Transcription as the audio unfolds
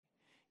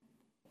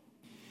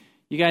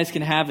You guys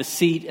can have a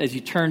seat as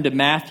you turn to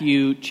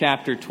Matthew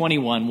chapter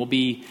 21. We'll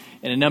be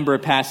in a number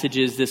of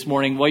passages this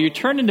morning. While you're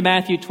turning to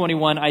Matthew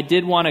 21, I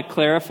did want to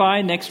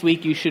clarify, next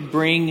week you should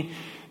bring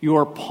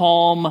your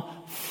palm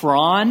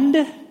frond,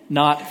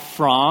 not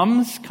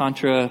froms,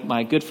 contra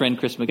my good friend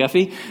Chris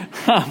McGuffey.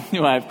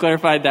 I've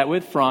clarified that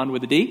with frond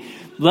with a D.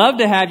 Love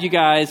to have you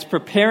guys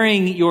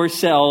preparing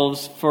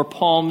yourselves for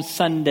Palm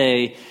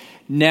Sunday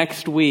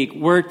next week.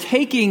 We're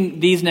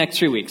taking these next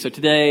 3 weeks, so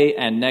today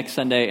and next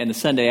Sunday and the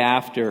Sunday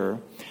after,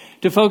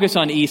 to focus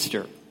on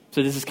Easter.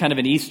 So this is kind of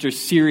an Easter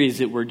series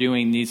that we're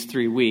doing these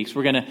 3 weeks.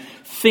 We're going to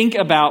think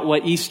about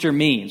what Easter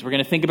means. We're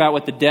going to think about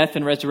what the death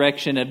and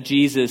resurrection of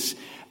Jesus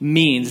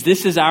means.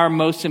 This is our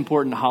most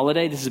important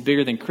holiday. This is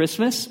bigger than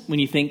Christmas. When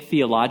you think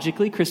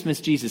theologically, Christmas,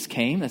 Jesus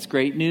came. That's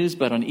great news.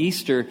 But on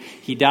Easter,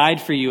 he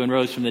died for you and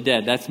rose from the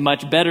dead. That's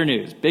much better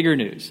news, bigger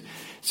news.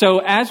 So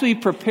as we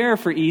prepare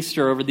for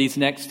Easter over these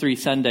next 3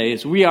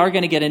 Sundays, we are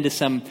going to get into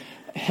some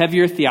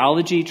heavier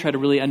theology, try to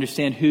really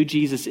understand who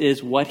Jesus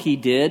is, what he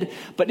did.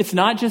 But it's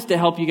not just to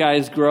help you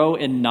guys grow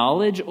in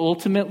knowledge.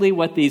 Ultimately,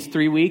 what these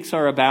 3 weeks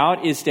are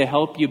about is to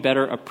help you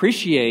better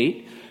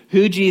appreciate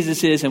who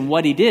Jesus is and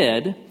what he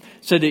did,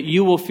 so that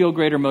you will feel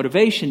greater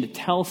motivation to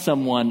tell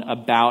someone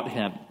about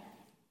him.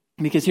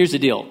 Because here's the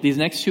deal. These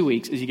next 2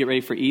 weeks, as you get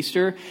ready for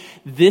Easter,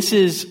 this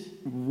is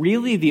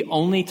really the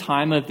only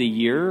time of the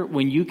year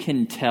when you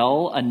can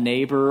tell a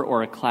neighbor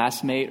or a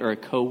classmate or a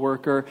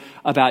coworker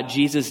about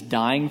Jesus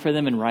dying for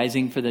them and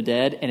rising for the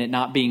dead and it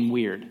not being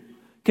weird.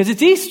 Because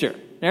it's Easter.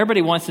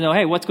 Everybody wants to know,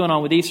 hey, what's going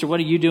on with Easter? What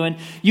are you doing?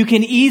 You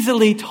can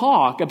easily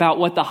talk about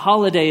what the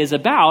holiday is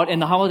about, and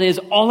the holiday is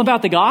all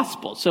about the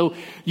gospel. So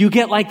you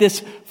get like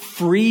this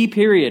free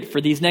period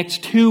for these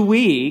next 2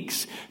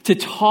 weeks to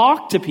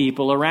talk to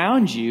people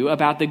around you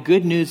about the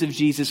good news of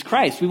Jesus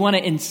Christ. We want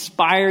to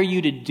inspire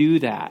you to do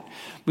that.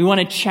 We want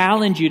to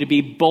challenge you to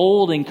be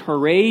bold and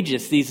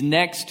courageous these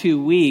next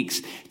 2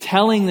 weeks,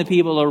 telling the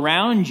people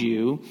around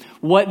you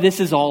what this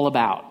is all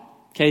about.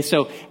 Okay,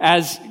 so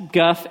as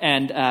Guff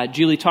and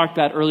Julie talked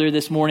about earlier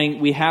this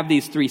morning, we have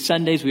these 3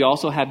 Sundays. We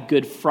also have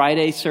Good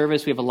Friday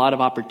service. We have a lot of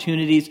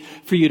opportunities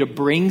for you to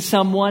bring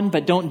someone,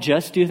 but don't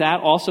just do that.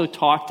 Also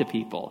talk to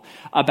people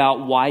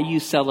about why you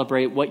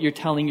celebrate, what you're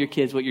telling your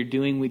kids, what you're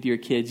doing with your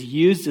kids.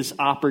 Use this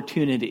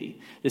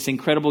opportunity, this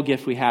incredible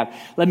gift we have.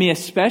 Let me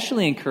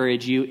especially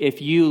encourage you,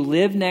 if you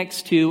live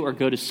next to or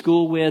go to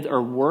school with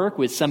or work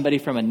with somebody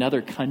from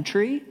another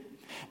country,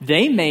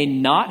 they may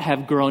not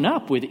have grown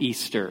up with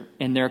Easter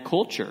in their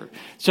culture.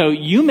 So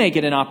you may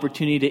get an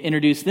opportunity to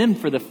introduce them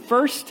for the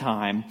first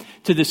time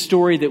to the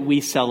story that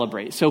we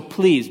celebrate. So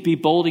please be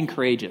bold and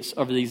courageous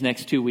over these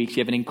next 2 weeks.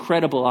 You have an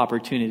incredible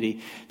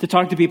opportunity to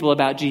talk to people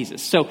about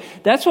Jesus. So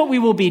that's what we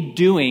will be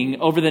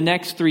doing over the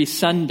next 3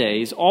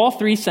 Sundays. All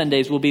 3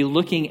 Sundays we'll be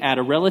looking at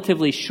a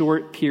relatively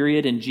short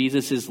period in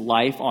Jesus'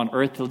 life on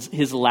earth,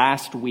 his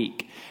last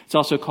week. It's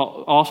also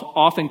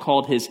often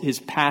called his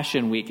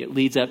Passion Week. It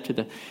leads up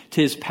to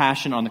his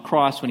passion on the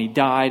cross when he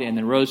died and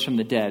then rose from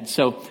the dead.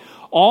 So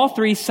all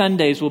 3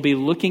 Sundays we'll be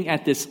looking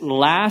at this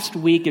last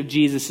week of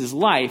Jesus'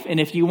 life. And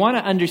if you want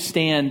to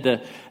understand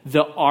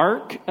the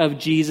arc of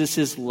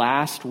Jesus'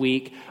 last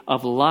week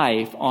of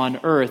life on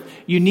earth,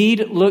 you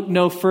need look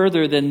no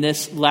further than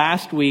this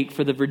last week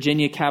for the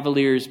Virginia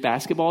Cavaliers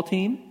basketball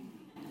team.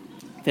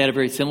 They had a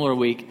very similar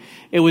week.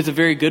 It was a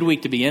very good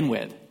week to begin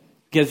with,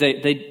 because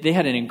they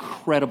had an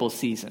incredible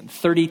season,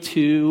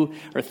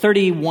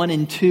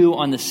 31-2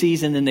 on the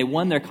season. Then they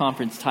won their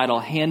conference title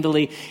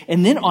handily.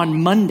 And then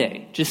on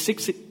Monday, just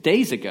 6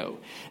 days ago,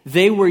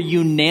 they were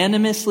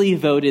unanimously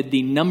voted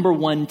the number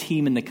 1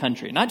 team in the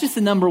country. Not just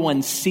the number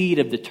 1 seed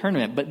of the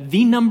tournament, but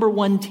the number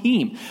 1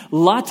 team.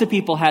 Lots of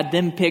people had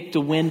them picked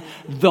to win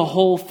the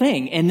whole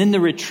thing. And then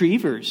the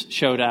Retrievers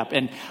showed up.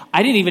 And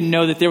I didn't even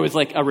know that there was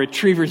like a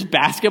Retrievers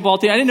basketball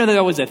team. I didn't know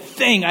that was a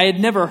thing. I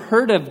had never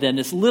heard of them.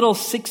 This little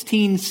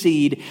 16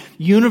 seed,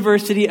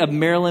 University of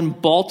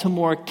Maryland,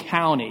 Baltimore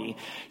County,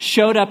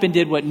 showed up and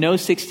did what no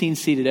 16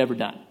 seed had ever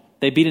done.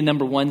 They beat a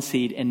number 1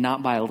 seed, and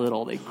not by a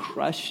little. They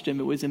crushed them.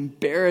 It was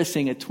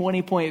embarrassing, a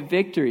 20-point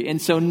victory.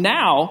 And so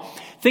now,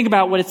 think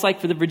about what it's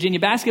like for the Virginia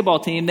basketball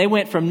team. They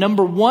went from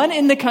number 1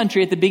 in the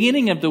country at the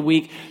beginning of the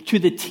week to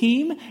the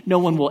team no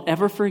one will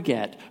ever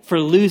forget for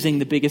losing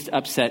the biggest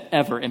upset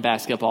ever in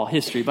basketball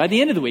history. By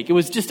the end of the week, it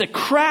was just a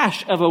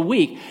crash of a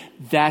week.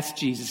 That's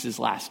Jesus'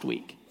 last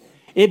week.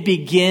 It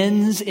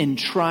begins in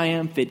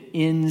triumph. It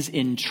ends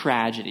in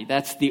tragedy.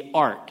 That's the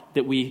arc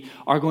that we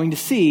are going to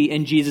see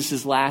in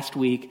Jesus' last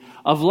week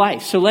of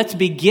life. So let's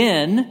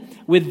begin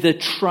with the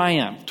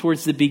triumph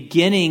towards the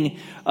beginning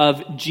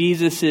of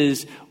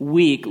Jesus'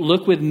 week.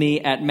 Look with me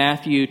at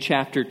Matthew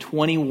chapter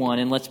 21,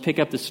 and let's pick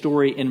up the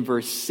story in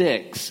verse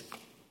 6.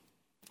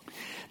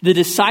 The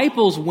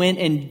disciples went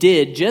and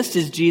did just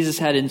as Jesus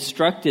had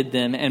instructed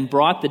them and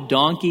brought the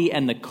donkey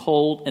and the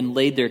colt and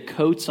laid their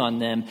coats on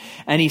them.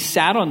 And he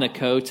sat on the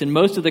coats, and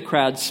most of the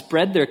crowd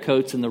spread their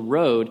coats in the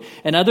road.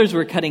 And others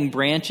were cutting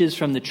branches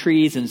from the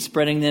trees and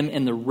spreading them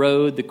in the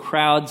road. The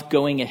crowds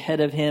going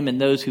ahead of him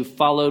and those who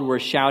followed were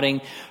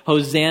shouting,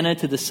 "Hosanna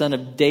to the Son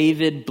of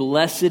David.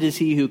 Blessed is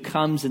he who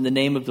comes in the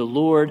name of the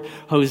Lord.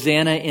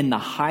 Hosanna in the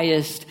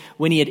highest."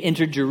 When he had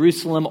entered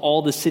Jerusalem,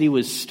 all the city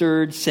was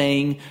stirred,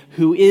 saying,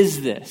 "Who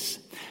is this?"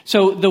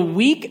 So the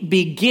week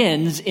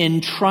begins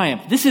in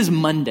triumph. This is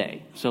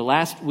Monday. So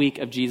last week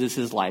of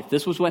Jesus' life.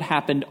 This was what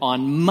happened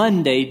on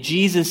Monday.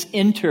 Jesus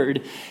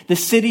entered the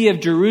city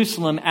of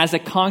Jerusalem as a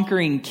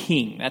conquering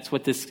king. That's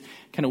what this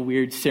kind of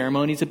weird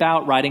ceremony is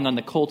about, riding on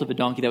the colt of a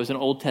donkey. That was an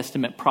Old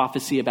Testament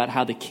prophecy about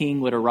how the king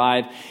would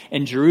arrive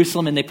in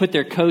Jerusalem. And they put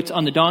their coats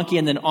on the donkey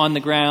and then on the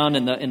ground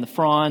and the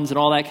fronds and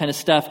all that kind of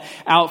stuff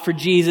out for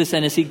Jesus.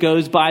 And as he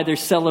goes by, they're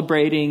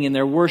celebrating and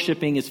they're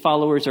worshiping. His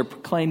followers are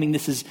proclaiming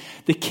this is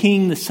the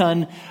king, the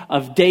son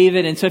of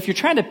David. And so if you're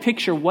trying to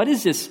picture what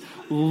does this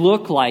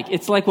look like,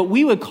 it's like what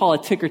we would call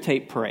a ticker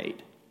tape parade.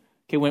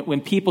 Okay,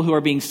 when people who are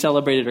being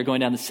celebrated are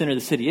going down the center of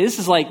the city. This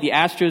is like the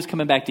Astros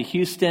coming back to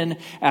Houston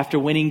after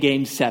winning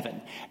Game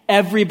 7.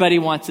 Everybody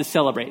wants to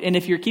celebrate. And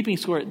if you're keeping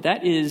score,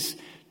 that is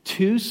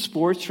 2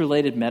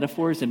 sports-related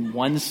metaphors in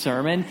one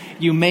sermon.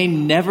 You may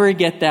never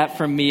get that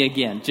from me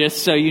again,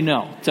 just so you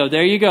know. So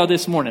there you go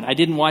this morning. I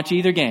didn't watch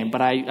either game,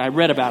 but I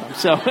read about them.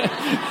 So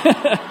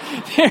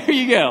there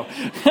you go.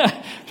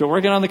 So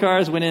working on the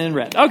cars, winning in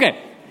red. Okay.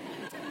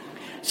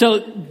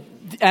 So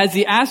as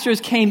the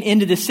Astros came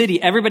into the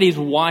city, everybody's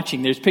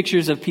watching. There's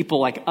pictures of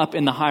people like up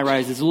in the high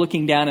rises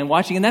looking down and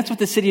watching. And that's what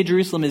the city of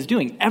Jerusalem is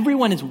doing.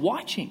 Everyone is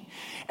watching.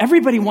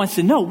 Everybody wants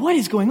to know what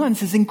is going on.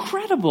 This is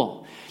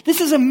incredible.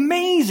 This is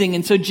amazing.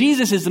 And so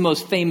Jesus is the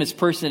most famous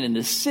person in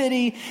the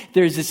city.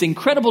 There's this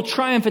incredible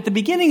triumph at the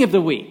beginning of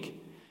the week.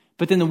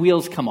 But then the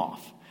wheels come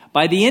off.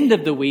 By the end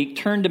of the week,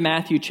 turn to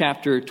Matthew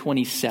chapter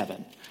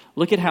 27.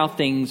 Look at how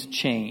things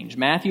change.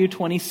 Matthew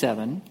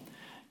 27.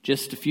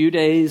 Just a few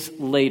days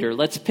later,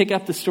 let's pick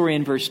up the story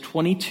in verse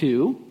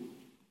 22.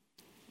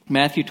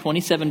 Matthew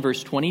 27,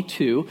 verse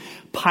 22.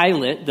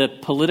 Pilate, the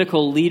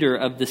political leader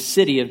of the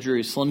city of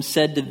Jerusalem,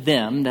 said to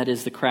them, that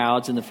is the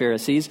crowds and the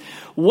Pharisees,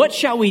 "What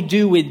shall we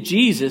do with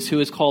Jesus, who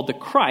is called the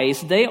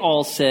Christ?" They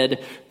all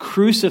said,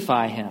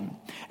 "Crucify him."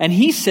 And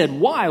he said,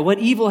 "Why? What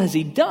evil has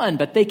he done?"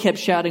 But they kept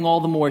shouting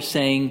all the more,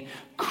 saying,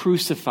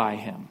 "Crucify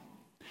him."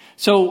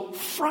 So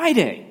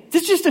Friday,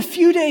 this is just a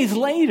few days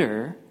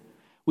later,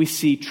 we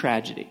see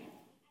tragedy.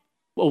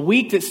 A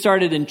week that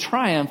started in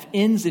triumph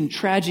ends in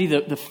tragedy.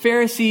 The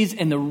Pharisees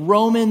and the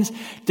Romans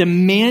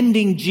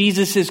demanding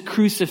Jesus'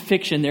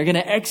 crucifixion. They're going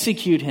to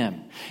execute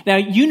him. Now,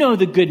 you know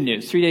the good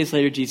news. 3 days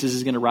later, Jesus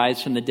is going to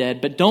rise from the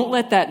dead. But don't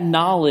let that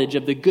knowledge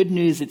of the good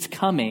news that's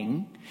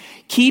coming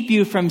keep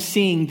you from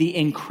seeing the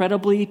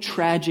incredibly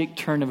tragic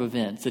turn of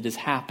events that has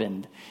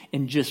happened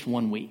in just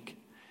 1 week.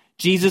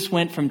 Jesus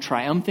went from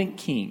triumphant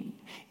king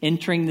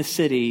entering the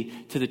city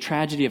to the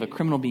tragedy of a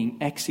criminal being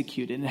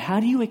executed. And how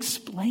do you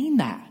explain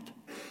that?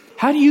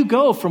 How do you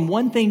go from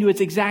one thing to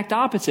its exact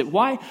opposite?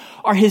 Why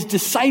are his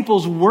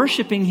disciples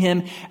worshiping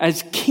him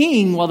as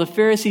king while the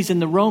Pharisees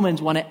and the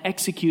Romans want to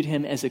execute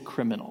him as a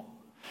criminal?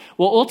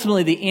 Well,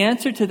 ultimately, the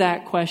answer to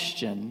that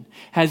question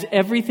has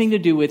everything to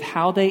do with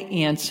how they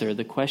answer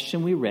the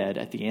question we read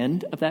at the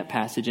end of that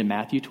passage in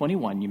Matthew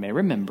 21. You may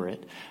remember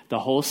it. The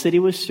whole city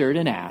was stirred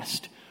and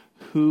asked,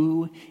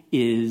 "Who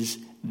is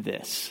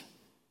this?"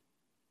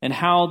 And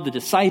how the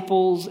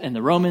disciples and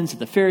the Romans and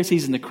the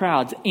Pharisees and the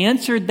crowds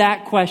answered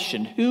that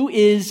question, who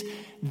is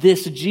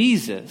this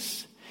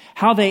Jesus?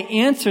 How they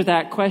answer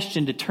that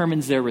question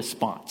determines their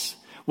response,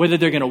 whether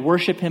they're going to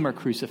worship him or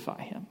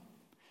crucify him.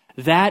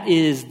 That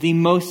is the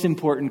most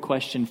important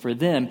question for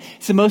them.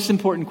 It's the most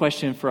important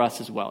question for us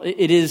as well.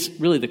 It is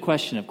really the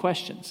question of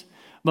questions.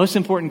 Most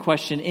important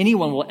question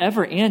anyone will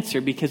ever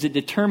answer because it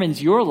determines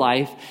your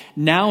life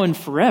now and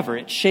forever.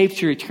 It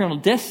shapes your eternal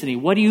destiny.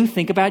 What do you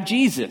think about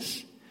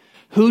Jesus?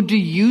 Who do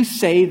you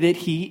say that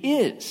he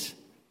is?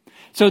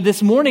 So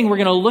this morning, we're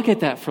going to look at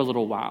that for a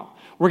little while.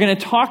 We're going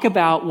to talk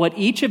about what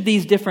each of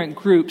these different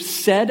groups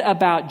said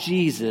about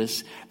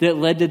Jesus that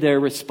led to their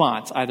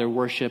response, either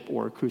worship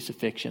or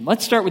crucifixion.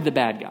 Let's start with the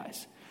bad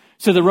guys.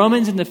 So the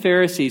Romans and the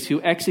Pharisees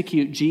who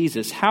execute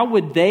Jesus, how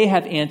would they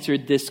have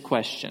answered this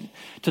question?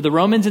 To the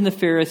Romans and the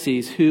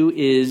Pharisees, who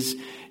is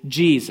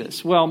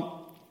Jesus? Well,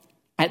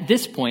 at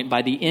this point,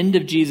 by the end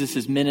of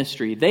Jesus'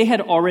 ministry, they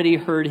had already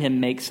heard him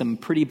make some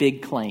pretty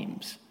big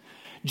claims.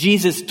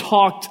 Jesus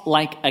talked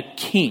like a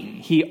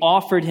king. He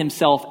offered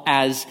himself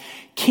as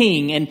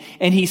king,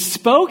 and he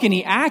spoke and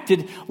he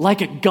acted like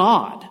a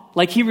god,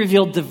 like he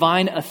revealed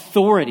divine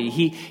authority.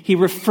 He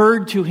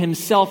referred to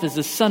himself as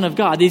the Son of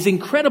God, these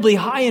incredibly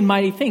high and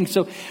mighty things.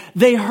 So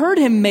they heard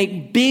him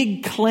make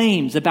big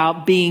claims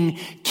about being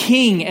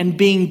king and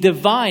being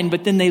divine,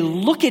 but then they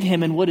look at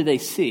him and what do they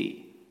see?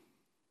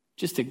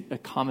 Just a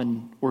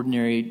common,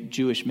 ordinary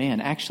Jewish man,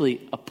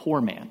 actually a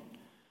poor man,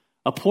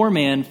 A poor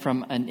man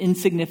from an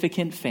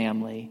insignificant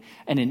family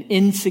and an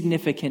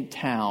insignificant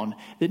town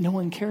that no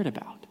one cared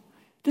about.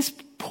 This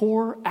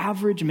poor,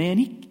 average man,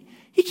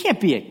 he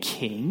can't be a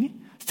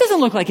king. This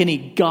doesn't look like any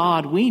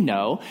God we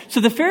know.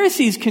 So the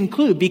Pharisees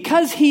conclude,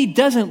 because he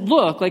doesn't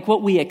look like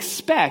what we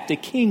expect a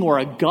king or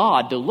a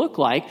God to look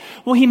like,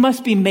 well, he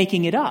must be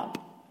making it up.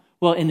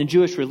 Well, in the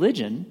Jewish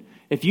religion,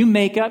 if you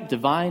make up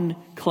divine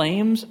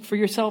claims for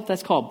yourself,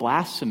 that's called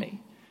blasphemy.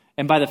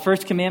 And by the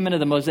first commandment of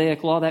the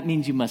Mosaic law, that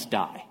means you must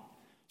die.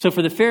 So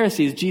for the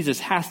Pharisees, Jesus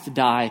has to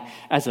die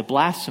as a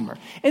blasphemer.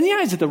 In the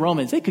eyes of the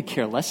Romans, they could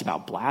care less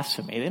about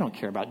blasphemy. They don't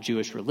care about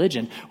Jewish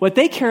religion. What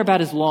they care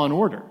about is law and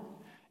order.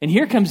 And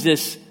here comes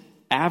this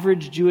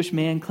average Jewish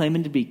man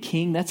claiming to be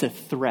king. That's a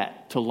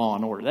threat to law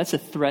and order. That's a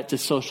threat to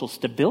social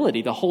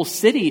stability. The whole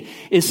city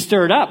is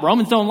stirred up.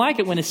 Romans don't like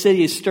it when a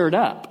city is stirred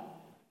up.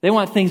 They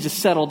want things to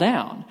settle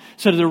down.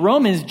 So to the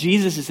Romans,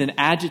 Jesus is an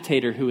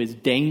agitator who is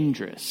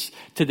dangerous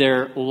to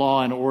their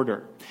law and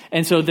order.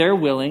 And so they're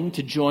willing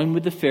to join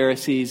with the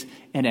Pharisees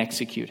and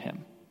execute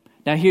him.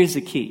 Now here's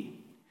the key.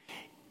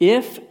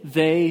 If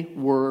they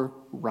were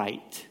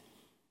right,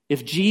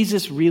 if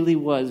Jesus really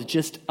was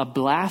just a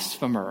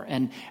blasphemer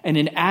and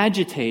an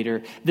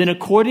agitator, then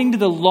according to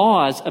the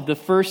laws of the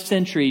first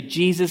century,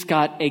 Jesus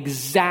got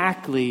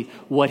exactly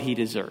what he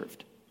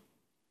deserved.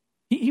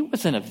 He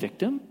wasn't a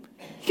victim.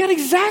 He got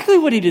exactly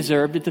what he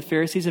deserved if the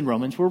Pharisees and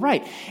Romans were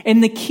right.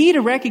 And the key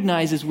to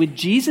recognize is with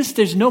Jesus,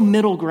 there's no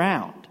middle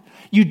ground.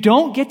 You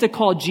don't get to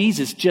call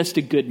Jesus just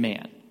a good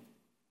man.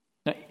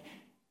 Now,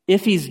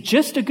 if he's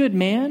just a good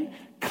man,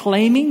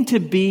 claiming to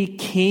be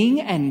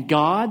king and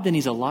God, then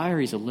he's a liar,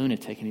 he's a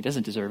lunatic, and he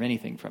doesn't deserve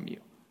anything from you.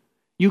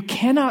 You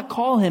cannot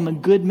call him a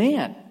good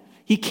man.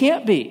 He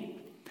can't be.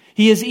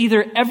 He is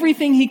either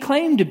everything he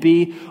claimed to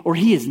be, or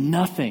he is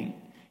nothing.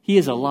 He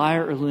is a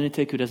liar or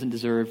lunatic who doesn't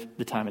deserve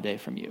the time of day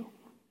from you.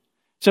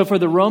 So for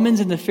the Romans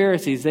and the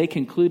Pharisees, they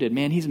concluded,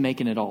 man, he's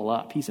making it all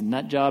up. He's a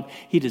nut job.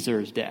 He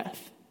deserves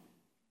death.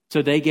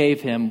 So they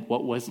gave him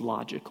what was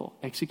logical,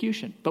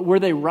 execution. But were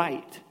they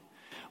right?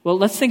 Well,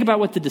 let's think about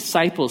what the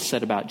disciples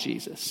said about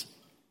Jesus.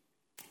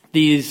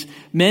 These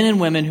men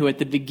and women who at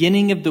the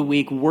beginning of the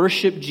week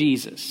worshiped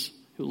Jesus,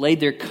 who laid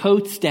their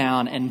coats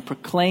down and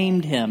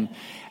proclaimed him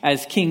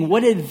as king.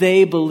 What did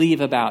they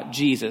believe about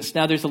Jesus?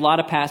 Now, there's a lot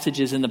of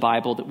passages in the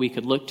Bible that we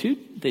could look to.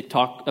 They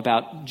talk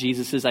about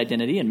Jesus'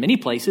 identity in many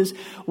places.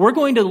 We're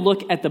going to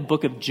look at the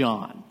book of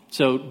John.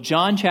 So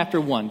John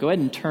chapter 1, go ahead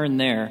and turn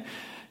there.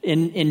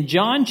 In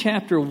John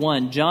chapter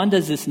 1, John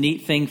does this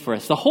neat thing for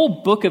us. The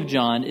whole book of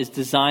John is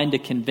designed to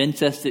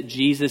convince us that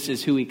Jesus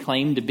is who he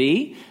claimed to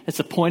be. That's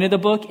the point of the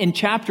book. In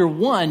chapter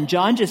 1,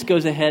 John just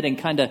goes ahead and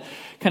kind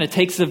of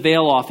takes the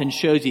veil off and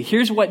shows you,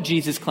 here's what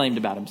Jesus claimed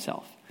about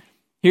himself.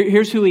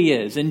 Here's who he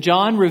is. And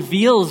John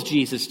reveals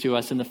Jesus to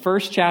us in the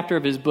first chapter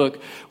of his book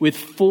with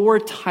 4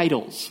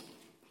 titles,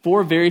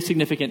 4 very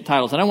significant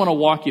titles. And I want to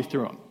walk you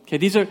through them.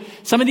 Okay,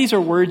 some of these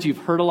are words you've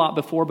heard a lot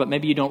before, but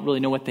maybe you don't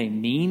really know what they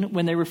mean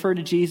when they refer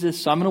to Jesus.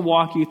 So I'm going to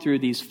walk you through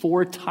these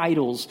 4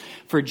 titles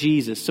for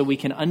Jesus so we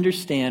can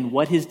understand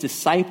what his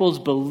disciples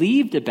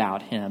believed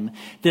about him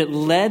that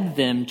led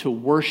them to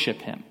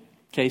worship him.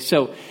 Okay,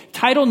 so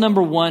title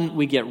number 1,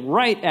 we get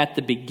right at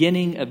the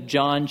beginning of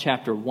John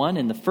chapter 1,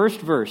 in the first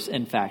verse,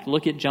 in fact.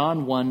 Look at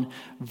John 1,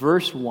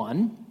 verse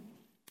 1.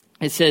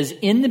 It says,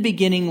 in the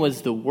beginning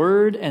was the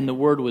Word, and the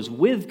Word was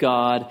with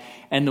God,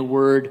 and the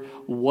Word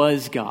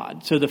was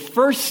God. So the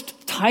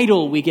first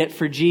title we get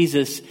for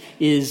Jesus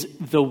is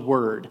the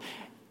Word.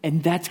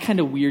 And that's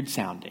kind of weird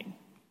sounding.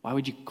 Why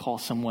would you call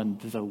someone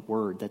the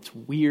Word? That's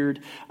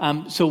weird.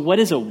 So what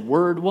is a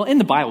word? Well, in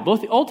the Bible,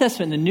 both the Old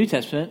Testament and the New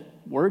Testament,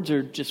 words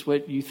are just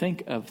what you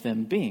think of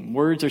them being.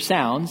 Words are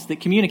sounds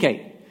that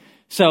communicate.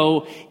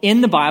 So in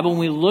the Bible, when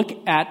we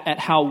look at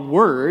how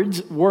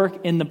words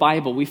work in the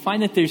Bible, we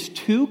find that there's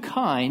 2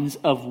 kinds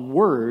of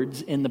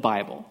words in the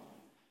Bible.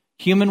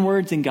 Human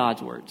words and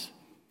God's words.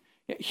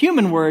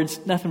 Human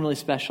words, nothing really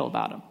special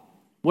about them.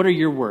 What are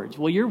your words?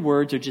 Well, your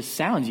words are just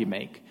sounds you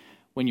make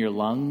when your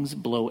lungs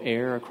blow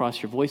air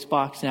across your voice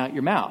box and out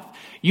your mouth.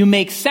 You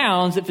make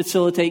sounds that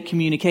facilitate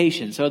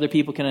communication so other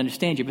people can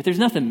understand you, but there's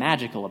nothing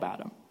magical about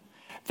them.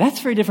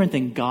 That's very different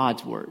than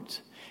God's words.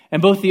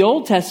 And both the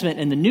Old Testament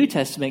and the New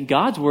Testament,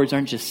 God's words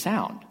aren't just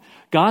sound.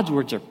 God's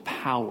words are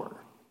power.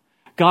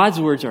 God's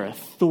words are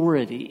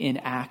authority in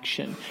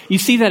action. You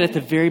see that at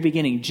the very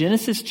beginning.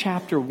 Genesis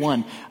chapter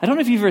 1. I don't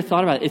know if you've ever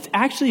thought about it. It's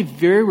actually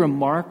very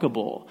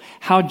remarkable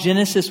how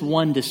Genesis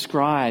 1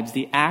 describes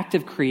the act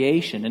of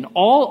creation. And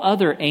all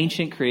other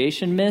ancient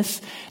creation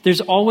myths,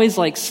 there's always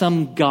like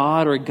some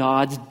god or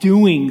gods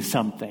doing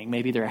something.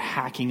 Maybe they're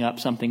hacking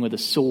up something with a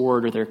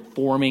sword, or they're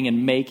forming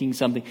and making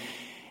something.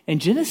 In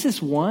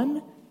Genesis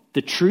 1,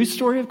 the true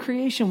story of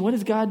creation, what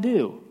does God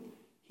do?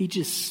 He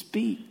just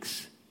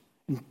speaks.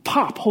 And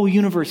pop, whole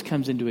universe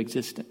comes into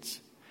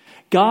existence.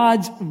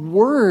 God's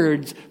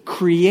words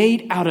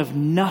create out of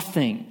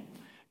nothing.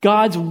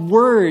 God's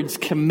words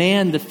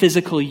command the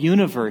physical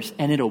universe,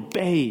 and it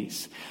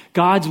obeys.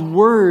 God's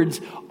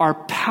words are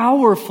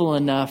powerful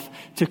enough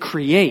to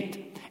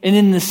create. And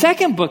in the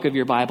second book of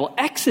your Bible,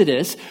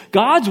 Exodus,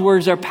 God's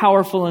words are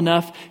powerful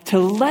enough to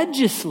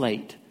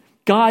legislate.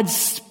 God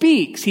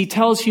speaks. He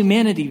tells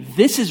humanity,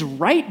 this is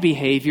right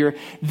behavior,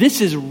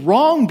 this is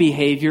wrong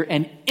behavior,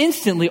 and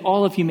instantly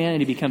all of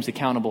humanity becomes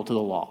accountable to the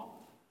law.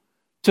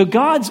 So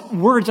God's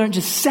words aren't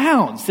just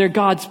sounds, they're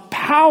God's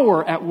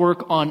power at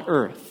work on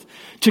earth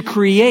to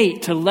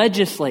create, to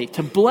legislate,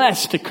 to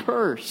bless, to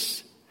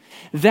curse.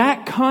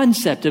 That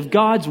concept of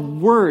God's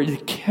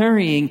word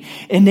carrying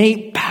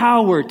innate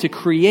power to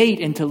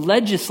create and to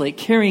legislate,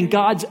 carrying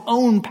God's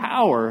own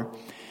power,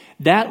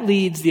 that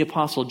leads the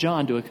Apostle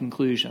John to a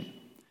conclusion.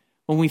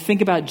 When we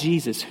think about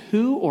Jesus,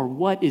 who or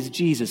what is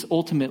Jesus?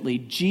 Ultimately,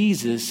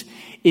 Jesus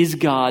is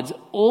God's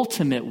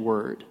ultimate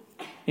word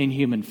in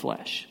human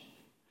flesh.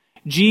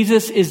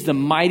 Jesus is the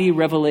mighty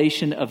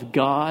revelation of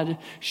God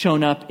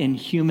shown up in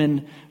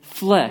human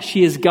flesh.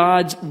 He is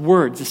God's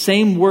words, the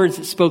same words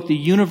that spoke the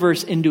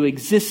universe into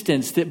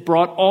existence, that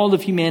brought all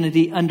of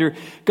humanity under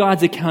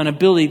God's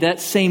accountability. That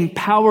same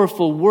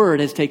powerful word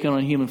has taken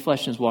on human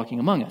flesh and is walking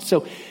among us.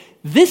 So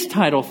this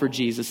title for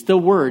Jesus, the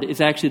Word,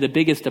 is actually the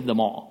biggest of them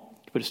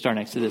all. Put a star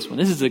next to this one.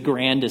 This is the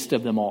grandest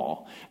of them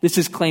all. This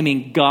is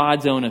claiming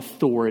God's own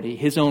authority,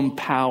 his own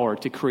power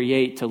to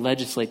create, to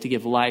legislate, to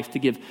give life, to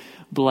give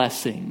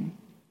blessing.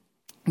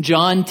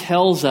 John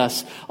tells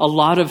us a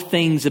lot of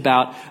things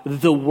about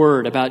the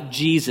Word, about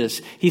Jesus.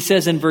 He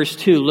says in verse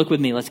 2, look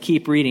with me, let's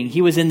keep reading.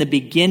 He was in the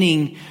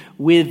beginning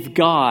with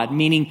God,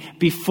 meaning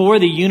before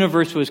the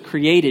universe was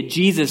created,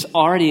 Jesus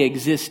already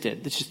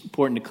existed. That's just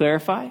important to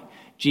clarify.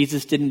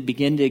 Jesus didn't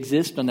begin to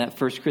exist on that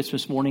first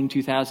Christmas morning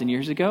 2,000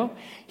 years ago.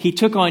 He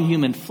took on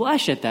human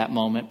flesh at that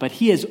moment, but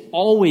he has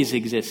always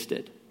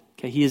existed.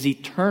 Okay, he is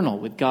eternal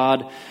with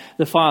God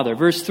the Father.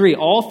 Verse 3,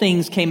 all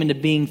things came into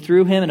being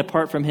through him, and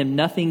apart from him,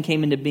 nothing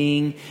came into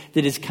being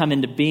that has come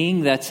into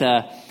being. That's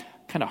a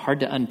kind of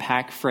hard to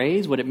unpack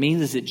phrase. What it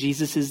means is that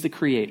Jesus is the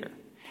creator.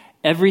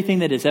 Everything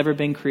that has ever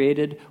been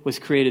created was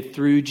created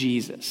through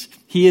Jesus.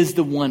 He is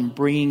the one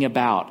bringing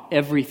about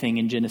everything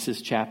in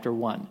Genesis chapter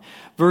 1.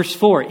 Verse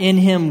 4, in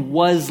him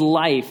was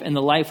life, and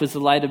the life was the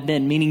light of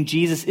men, meaning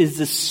Jesus is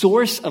the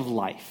source of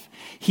life.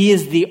 He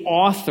is the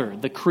author,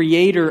 the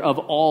creator of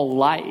all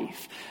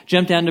life.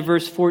 Jump down to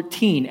verse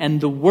 14. And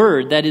the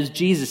Word, that is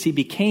Jesus, he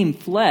became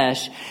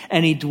flesh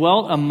and he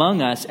dwelt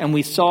among us, and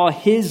we saw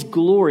his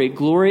glory,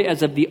 glory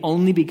as of the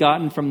only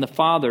begotten from the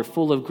Father,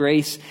 full of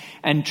grace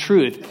and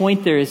truth.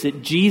 Point there is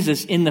that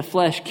Jesus in the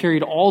flesh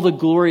carried all the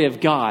glory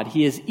of God.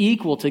 He is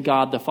equal to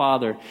God the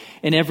Father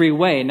in every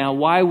way. Now,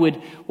 why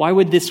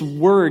would this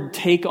Word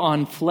take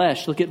on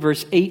flesh? Look at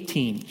verse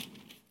 18.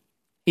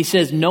 He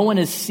says, no one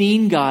has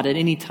seen God at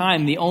any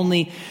time. The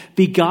only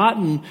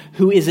begotten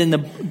who is in the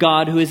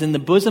God who is in the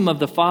bosom of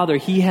the Father,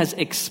 he has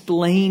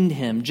explained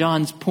him.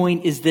 John's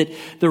point is that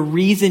the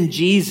reason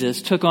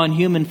Jesus took on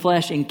human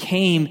flesh and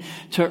came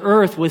to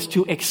earth was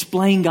to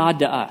explain God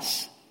to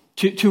us,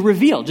 to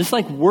reveal, just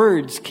like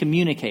words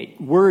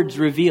communicate, words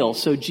reveal.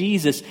 So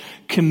Jesus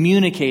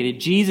communicated,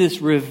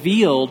 Jesus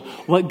revealed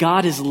what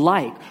God is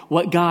like,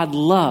 what God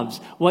loves,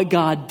 what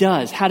God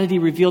does. How did he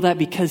reveal that?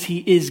 Because he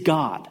is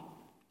God.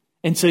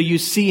 And so you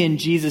see in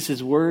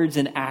Jesus' words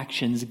and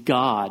actions,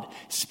 God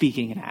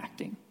speaking and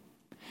acting.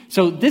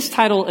 So this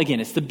title, again,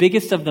 it's the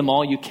biggest of them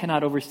all. You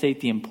cannot overstate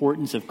the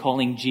importance of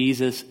calling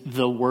Jesus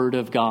the Word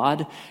of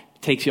God.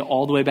 It takes you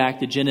all the way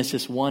back to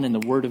Genesis 1 and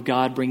the Word of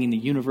God bringing the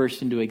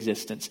universe into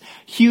existence.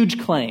 Huge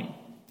claim.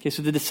 Okay,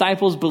 so the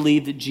disciples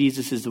believe that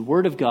Jesus is the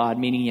Word of God,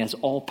 meaning he has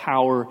all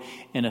power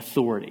and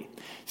authority.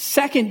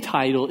 Second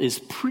title is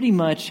pretty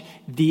much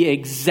the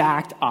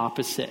exact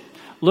opposite.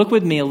 Look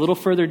with me a little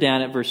further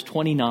down at verse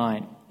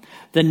 29.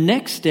 The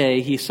next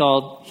day he,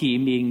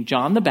 being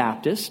John the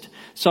Baptist,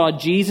 saw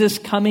Jesus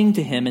coming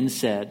to him and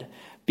said,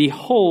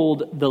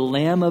 behold, the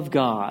Lamb of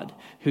God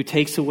who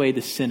takes away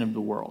the sin of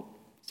the world.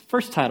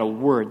 First title,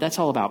 Word. That's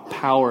all about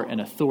power and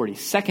authority.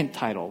 Second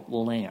title,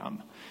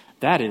 Lamb.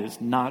 That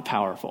is not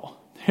powerful.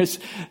 There's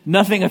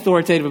nothing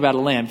authoritative about a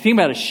lamb. Think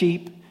about a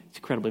sheep. It's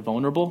incredibly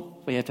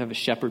vulnerable. You have to have a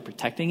shepherd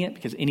protecting it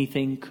because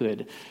anything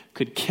could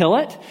kill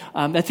it.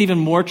 That's even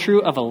more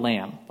true of a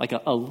lamb, like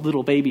a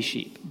little baby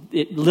sheep.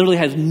 It literally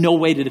has no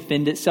way to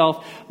defend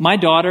itself. My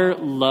daughter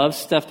loves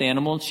stuffed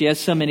animals. She has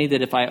so many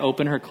that if I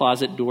open her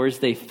closet doors,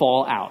 they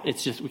fall out.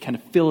 It's just, we kind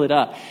of fill it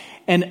up.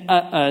 And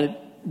a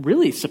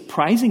really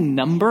surprising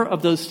number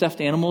of those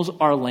stuffed animals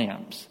are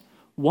lambs.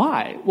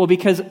 Why? Well,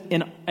 because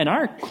in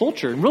our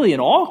culture, and really in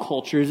all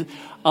cultures,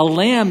 a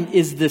lamb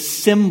is the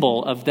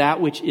symbol of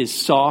that which is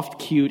soft,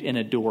 cute, and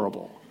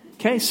adorable.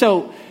 Okay,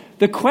 so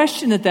the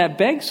question that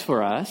begs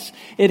for us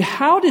is,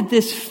 how did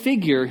this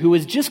figure who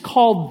is just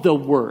called the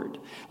Word,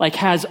 like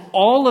has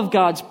all of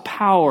God's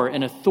power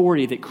and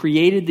authority that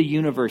created the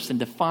universe and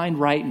defined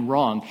right and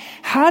wrong,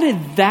 how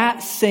did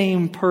that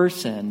same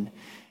person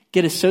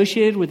get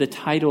associated with a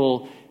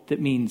title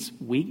that means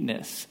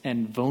weakness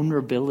and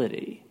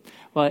vulnerability?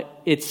 Well,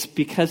 it's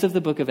because of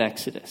the book of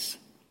Exodus.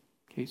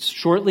 Okay,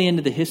 shortly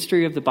into the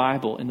history of the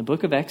Bible, in the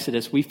book of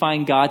Exodus, we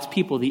find God's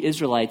people, the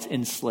Israelites,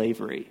 in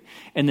slavery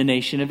in the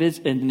nation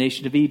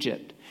of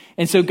Egypt.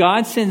 And so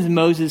God sends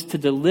Moses to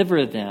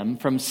deliver them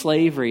from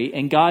slavery,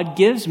 and God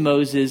gives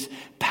Moses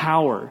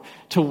power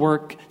to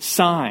work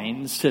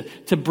signs,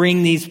 to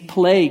bring these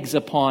plagues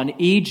upon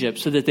Egypt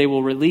so that they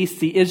will release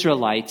the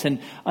Israelites. And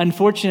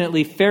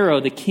unfortunately, Pharaoh,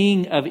 the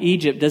king of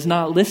Egypt, does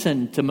not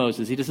listen to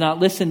Moses. He does not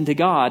listen to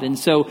God. And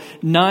so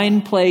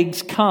 9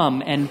 plagues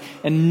come, and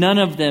none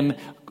of them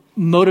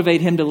motivate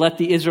him to let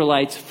the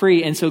Israelites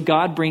free. And so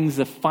God brings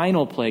the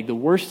final plague, the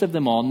worst of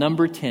them all,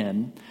 number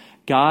 10.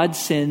 God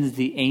sends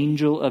the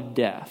angel of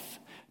death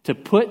to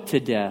put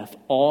to death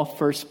all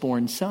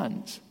firstborn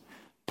sons.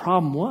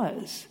 Problem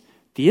was,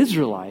 the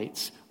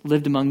Israelites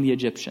lived among the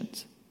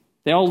Egyptians.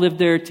 They all lived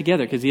there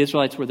together because the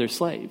Israelites were their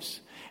slaves.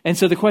 And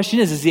so the question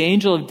is, as the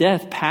angel of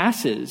death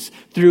passes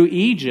through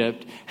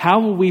Egypt,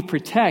 how will we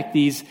protect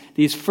these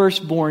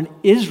firstborn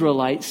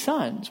Israelite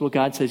sons? Well,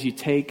 God says you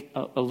take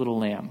a little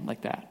lamb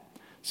like that.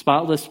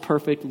 Spotless,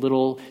 perfect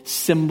little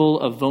symbol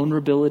of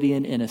vulnerability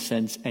and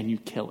innocence, and you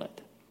kill it.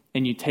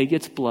 And you take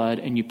its blood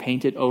and you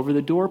paint it over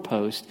the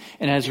doorpost,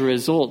 and as a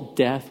result,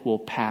 death will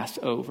pass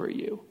over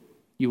you.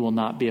 You will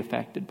not be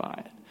affected by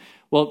it.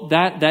 Well,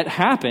 that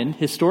happened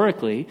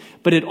historically,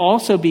 but it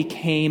also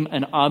became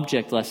an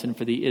object lesson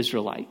for the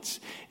Israelites.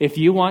 If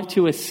you want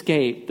to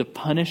escape the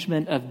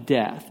punishment of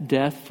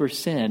death for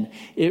sin,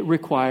 it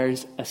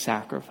requires a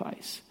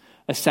sacrifice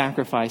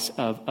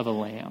of a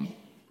lamb.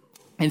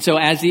 And so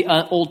as the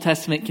Old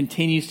Testament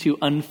continues to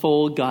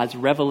unfold God's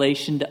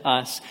revelation to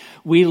us,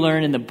 we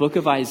learn in the book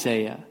of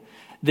Isaiah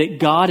that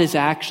God is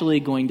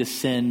actually going to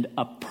send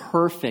a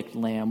perfect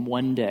lamb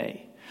one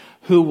day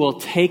who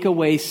will take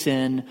away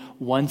sin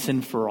once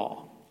and for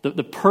all.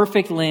 The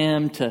perfect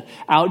lamb to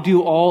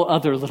outdo all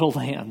other little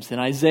lambs. In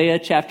Isaiah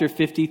chapter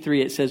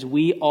 53, it says,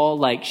 "We all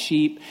like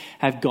sheep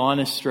have gone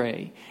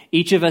astray.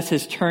 Each of us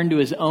has turned to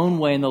his own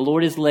way, and the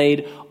Lord has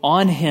laid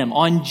on him,"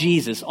 on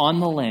Jesus, on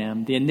the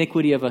Lamb, "the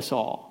iniquity of us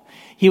all.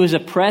 He was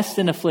oppressed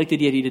and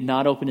afflicted, yet he did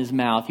not open his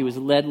mouth. He was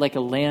led like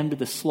a lamb to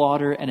the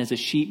slaughter, and as a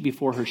sheep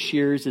before her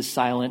shearers is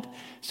silent,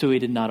 so he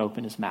did not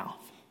open his mouth."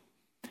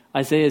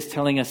 Isaiah is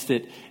telling us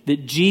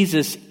that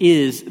Jesus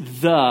is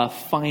the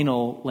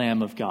final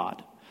Lamb of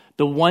God,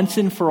 the once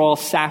and for all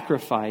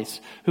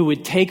sacrifice who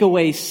would take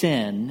away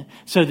sin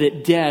so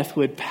that death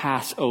would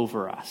pass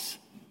over us,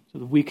 so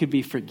that we could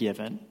be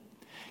forgiven.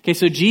 Okay,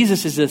 so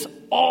Jesus is this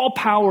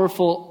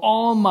all-powerful,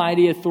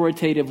 almighty,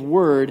 authoritative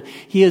Word.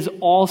 He is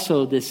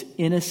also this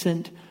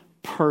innocent,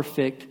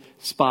 perfect,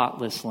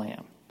 spotless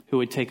Lamb who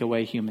would take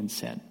away human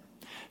sin.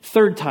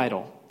 Third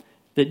title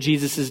that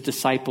Jesus'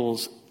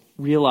 disciples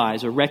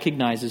realize or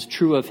recognize as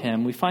true of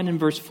him, we find in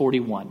verse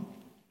 41.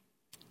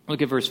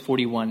 Look at verse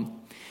 41.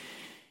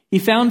 "He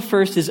found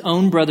first his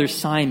own brother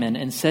Simon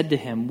and said to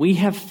him, 'We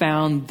have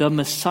found the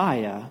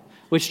Messiah,'"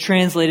 which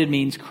translated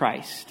means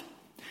Christ.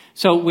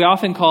 So we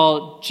often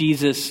call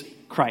Jesus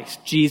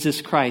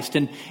Christ.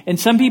 And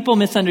some people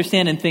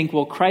misunderstand and think,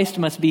 well, Christ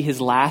must be his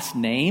last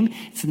name.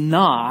 It's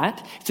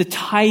not. It's a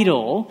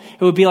title.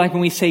 It would be like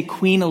when we say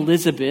Queen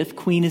Elizabeth.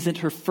 Queen isn't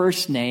her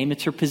first name.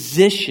 It's her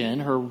position,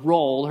 her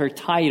role, her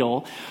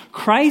title.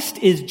 Christ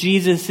is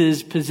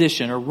Jesus's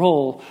position or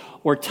role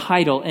or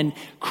title. And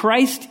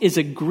Christ is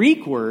a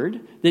Greek word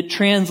that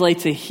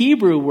translates a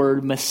Hebrew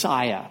word,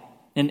 Messiah.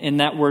 And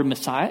that word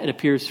Messiah, it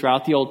appears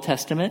throughout the Old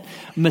Testament.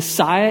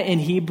 Messiah in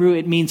Hebrew,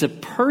 it means a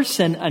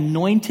person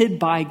anointed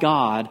by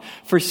God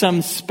for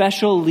some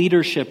special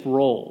leadership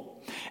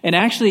role. And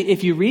actually,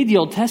 if you read the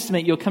Old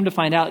Testament, you'll come to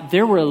find out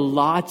there were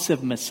lots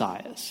of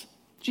Messiahs.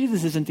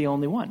 Jesus isn't the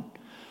only one.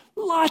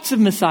 Lots of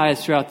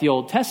Messiahs throughout the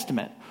Old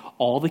Testament.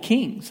 All the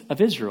kings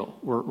of Israel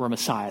were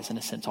Messiahs in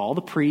a sense. All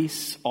the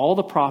priests, all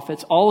the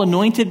prophets, all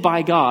anointed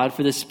by God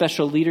for this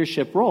special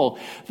leadership role.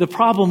 The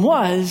problem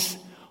was,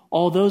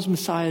 all those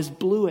Messiahs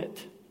blew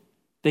it.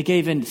 They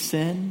gave in to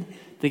sin.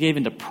 They gave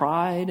into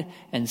pride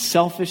and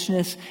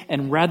selfishness.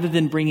 And rather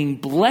than bringing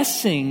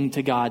blessing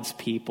to God's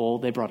people,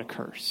 they brought a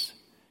curse.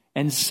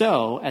 And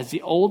so, as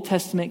the Old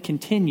Testament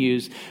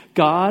continues,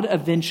 God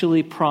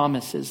eventually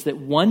promises that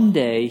one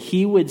day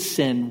he would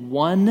send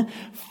one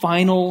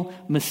final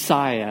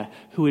Messiah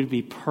who would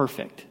be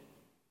perfect.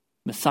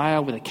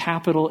 Messiah with a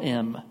capital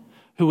M,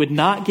 who would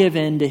not give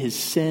in to his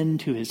sin,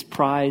 to his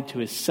pride, to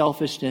his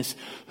selfishness,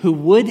 who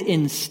would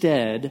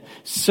instead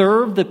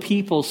serve the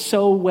people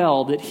so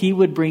well that he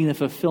would bring the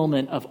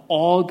fulfillment of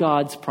all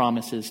God's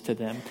promises to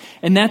them.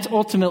 And that's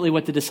ultimately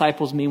what the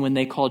disciples mean when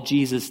they call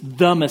Jesus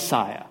the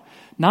Messiah.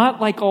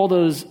 Not like all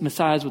those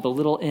Messiahs with a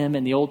little m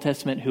in the Old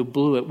Testament who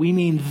blew it. We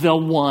mean the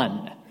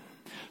one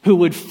who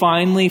would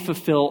finally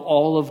fulfill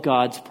all of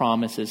God's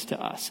promises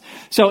to us.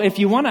 So if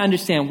you want to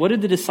understand, what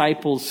did the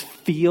disciples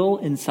feel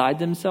inside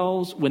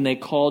themselves when they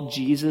called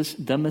Jesus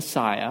the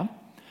Messiah?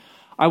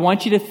 I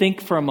want you to think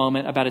for a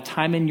moment about a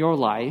time in your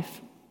life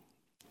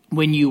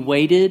when you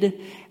waited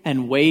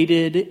and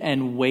waited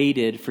and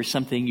waited for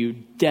something you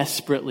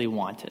desperately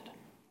wanted.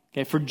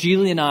 Okay, for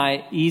Julie and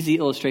I, easy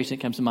illustration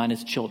that comes to mind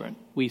is children.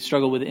 We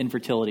struggle with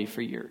infertility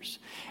for years.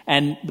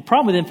 And the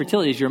problem with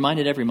infertility is you're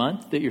reminded every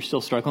month that you're still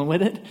struggling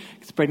with it.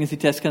 Because the pregnancy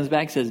test comes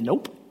back and says,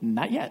 nope,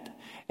 not yet.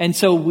 And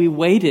so we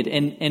waited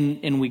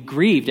and we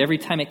grieved every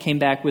time it came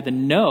back with a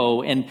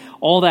no. And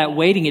all that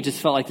waiting, it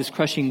just felt like this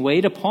crushing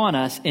weight upon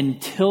us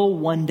until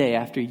one day,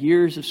 after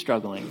years of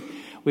struggling,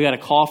 we got a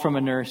call from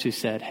a nurse who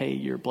said, hey,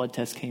 your blood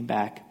test came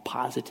back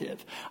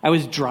positive. I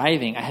was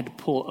driving. I had to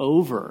pull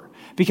over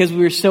because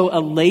we were so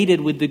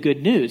elated with the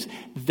good news.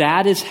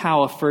 That is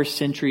how a first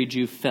century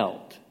Jew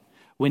felt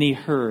when he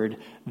heard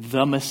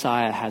the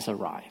Messiah has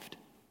arrived.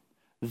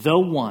 The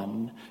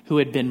one who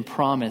had been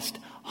promised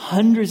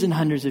hundreds and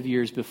hundreds of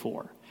years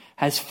before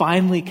has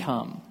finally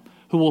come,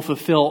 who will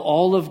fulfill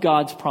all of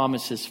God's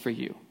promises for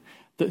you.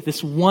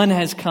 This one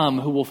has come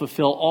who will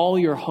fulfill all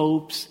your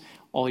hopes,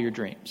 all your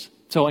dreams.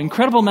 So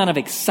incredible amount of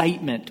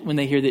excitement when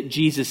they hear that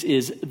Jesus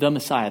is the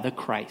Messiah, the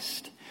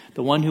Christ,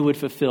 the one who would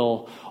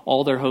fulfill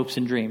all their hopes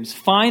and dreams.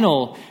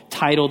 Final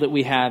title that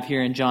we have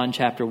here in John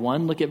chapter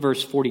 1, look at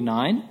verse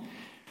 49.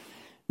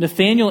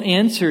 Nathanael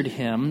answered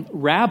him,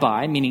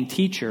 Rabbi, meaning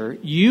teacher,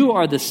 you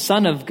are the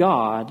Son of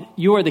God,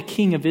 you are the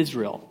King of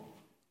Israel.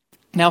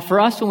 Now for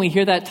us, when we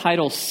hear that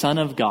title, Son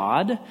of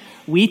God,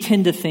 we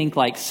tend to think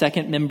like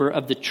second member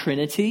of the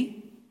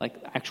Trinity, like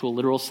actual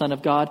literal Son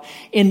of God.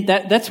 And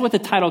that's what the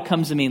title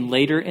comes to mean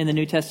later in the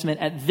New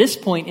Testament. At this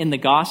point in the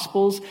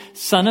Gospels,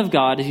 Son of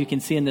God, as you can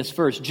see in this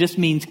verse, just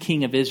means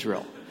King of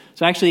Israel.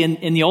 So actually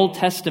in the Old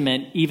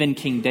Testament, even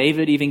King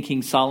David, even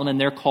King Solomon,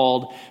 they're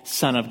called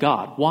Son of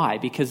God. Why?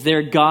 Because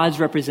they're God's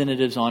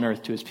representatives on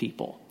earth to his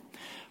people.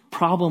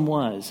 Problem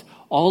was,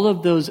 all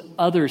of those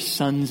other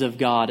sons of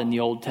God in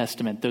the Old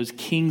Testament, those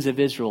kings of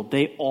Israel,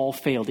 they all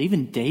failed.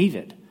 Even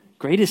David,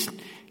 greatest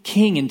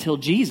king until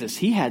Jesus,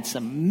 he had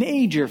some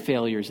major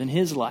failures in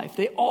his life.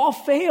 They all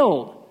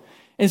failed.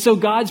 And so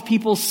God's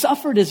people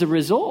suffered as a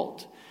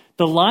result.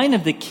 The line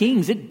of the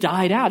kings, it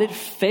died out. It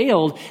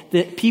failed.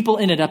 The people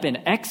ended up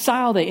in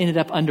exile. They ended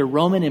up under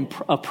Roman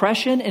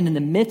oppression. And in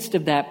the midst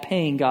of that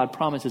pain, God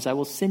promises, I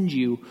will send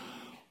you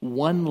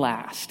one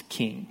last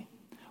king,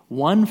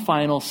 one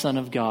final Son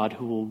of God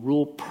who will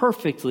rule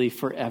perfectly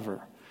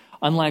forever.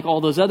 Unlike all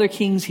those other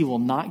kings, he will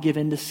not give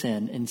in to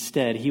sin.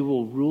 Instead, he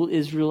will rule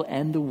Israel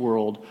and the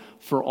world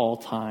for all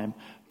time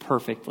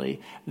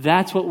perfectly.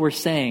 That's what we're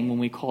saying when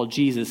we call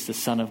Jesus the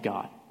Son of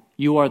God.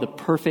 You are the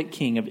perfect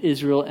king of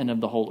Israel and of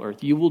the whole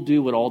earth. You will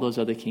do what all those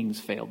other kings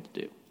failed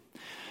to do.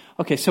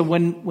 Okay, so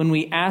when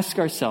we ask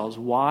ourselves,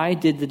 why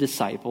did the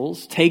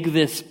disciples take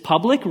this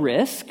public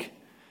risk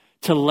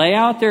to lay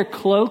out their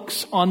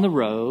cloaks on the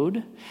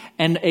road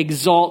and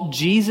exalt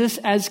Jesus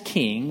as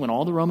king when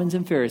all the Romans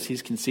and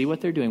Pharisees can see what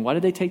they're doing? Why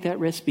did they take that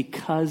risk?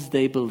 Because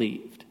they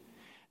believed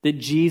that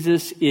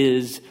Jesus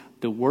is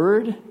the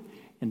Word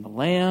and the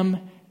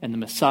Lamb and the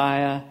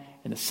Messiah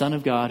and the Son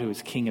of God who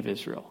is King of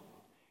Israel.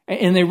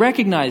 And they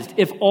recognized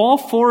if all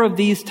four of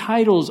these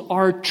titles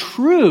are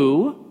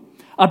true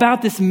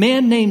about this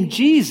man named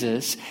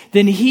Jesus,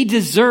 then he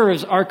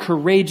deserves our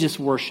courageous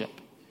worship.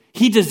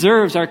 He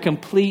deserves our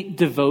complete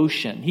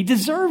devotion. He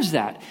deserves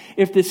that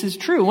if this is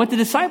true. And what the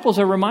disciples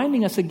are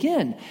reminding us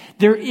again,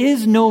 there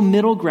is no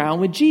middle ground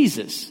with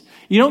Jesus.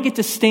 You don't get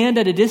to stand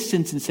at a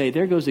distance and say,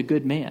 there goes a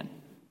good man.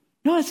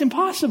 No, it's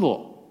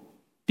impossible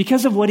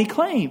because of what he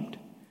claimed.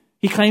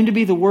 He claimed to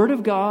be the Word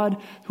of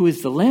God, who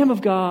is the Lamb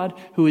of God,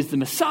 who is the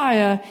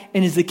Messiah,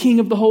 and is the King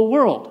of the whole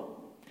world.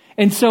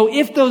 And so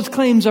if those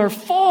claims are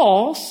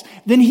false,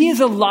 then he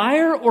is a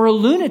liar or a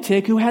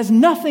lunatic who has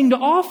nothing to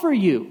offer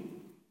you.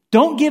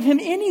 Don't give him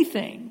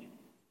anything.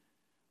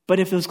 But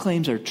if those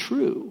claims are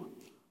true,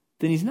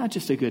 then he's not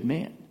just a good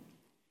man.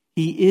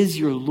 He is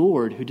your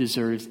Lord who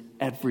deserves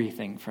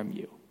everything from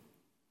you.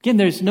 Again,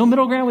 there's no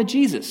middle ground with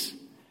Jesus.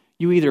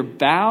 You either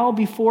bow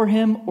before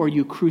him or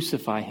you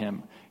crucify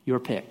him. Your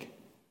pick.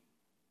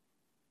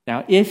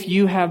 Now, if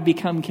you have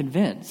become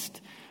convinced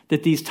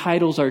that these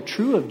titles are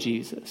true of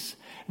Jesus,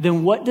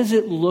 then what does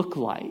it look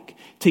like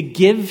to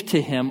give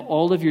to him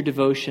all of your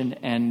devotion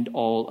and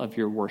all of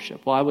your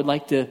worship? Well, I would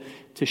like to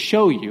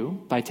show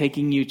you by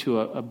taking you to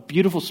a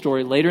beautiful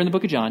story later in the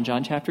book of John,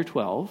 John chapter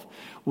 12.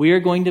 We are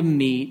going to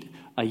meet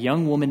a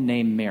young woman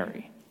named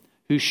Mary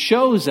who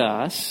shows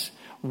us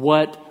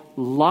what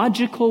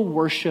logical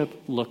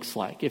worship looks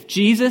like. If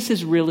Jesus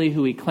is really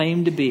who he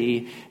claimed to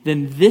be,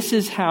 then this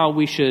is how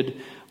we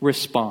should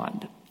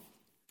respond.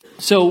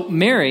 So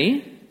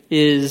Mary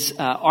is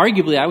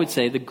arguably, I would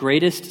say, the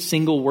greatest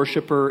single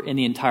worshiper in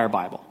the entire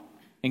Bible.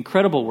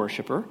 Incredible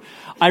worshiper.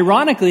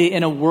 Ironically,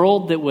 in a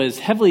world that was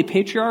heavily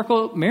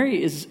patriarchal,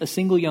 Mary is a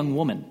single young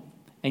woman.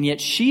 And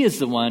yet she is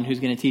the one who's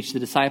going to teach the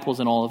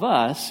disciples and all of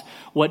us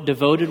what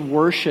devoted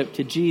worship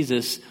to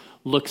Jesus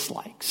looks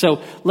like.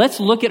 So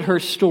let's look at her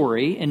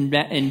story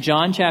in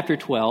John chapter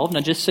 12. Now,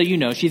 just so you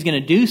know, she's going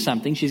to do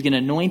something. She's going to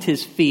anoint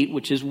his feet,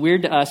 which is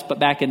weird to us, but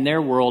back in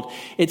their world,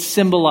 it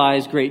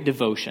symbolized great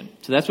devotion.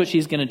 So that's what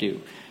she's going to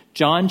do.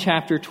 John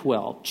chapter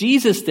 12.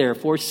 Jesus,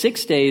 therefore,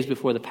 6 days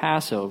before the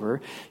Passover,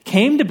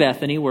 came to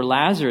Bethany where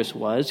Lazarus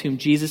was, whom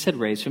Jesus had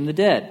raised from the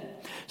dead.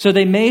 So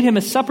they made him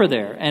a supper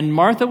there, and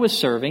Martha was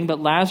serving,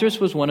 but Lazarus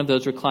was one of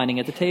those reclining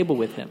at the table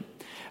with him.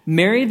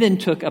 Mary then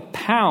took a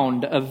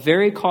pound of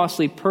very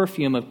costly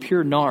perfume of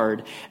pure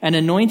nard and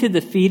anointed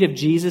the feet of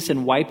Jesus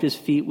and wiped his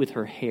feet with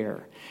her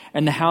hair.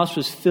 And the house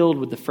was filled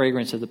with the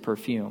fragrance of the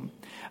perfume.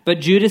 But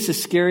Judas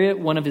Iscariot,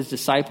 one of his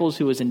disciples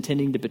who was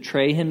intending to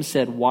betray him,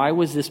 said, "Why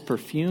was this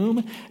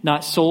perfume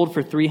not sold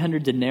for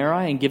 300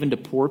 denarii and given to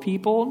poor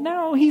people?"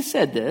 No, he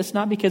said this,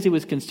 not because he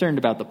was concerned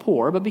about the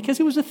poor, but because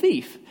he was a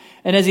thief.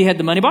 And as he had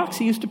the money box,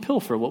 he used to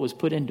pilfer what was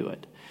put into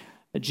it.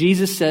 But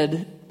Jesus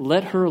said,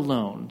 "Let her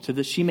alone, so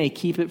that she may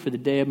keep it for the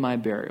day of my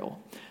burial.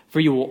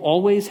 For you will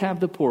always have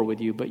the poor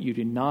with you, but you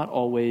do not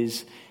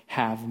always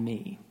have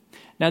me."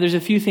 Now, there's a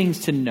few things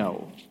to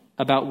know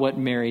about what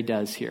Mary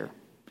does here.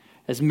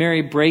 As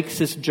Mary breaks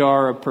this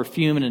jar of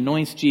perfume and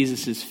anoints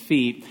Jesus'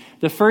 feet,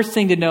 the first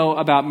thing to know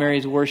about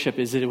Mary's worship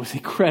is that it was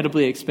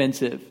incredibly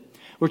expensive.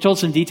 We're told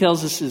some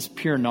details. This is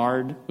pure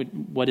nard.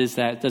 What is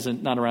that?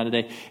 Not around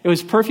today. It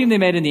was perfume they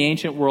made in the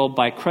ancient world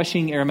by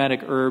crushing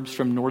aromatic herbs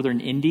from northern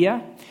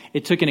India.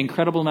 It took an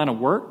incredible amount of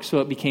work, so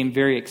it became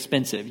very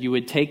expensive. You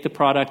would take the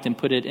product and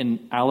put it in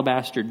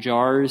alabaster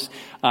jars.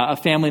 A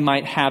family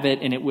might have it,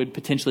 and it would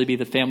potentially be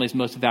the family's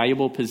most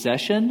valuable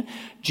possession.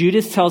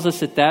 Judas tells us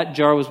that that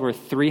jar was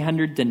worth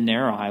 300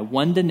 denarii.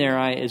 1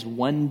 denarii is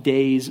 1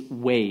 day's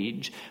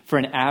wage for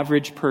an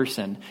average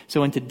person.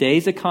 So in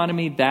today's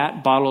economy,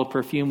 that bottle of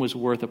perfume was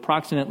worth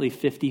approximately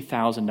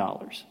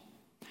 $50,000.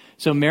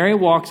 So Mary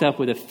walks up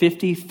with a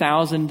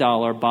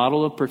 $50,000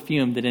 bottle of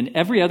perfume that in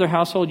every other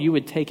household, you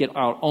would take it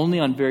out only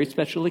on very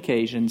special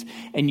occasions,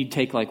 and you'd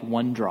take like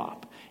 1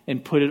 drop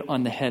and put it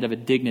on the head of a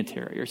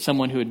dignitary or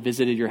someone who had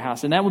visited your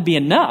house. And that would be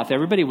enough.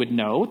 Everybody would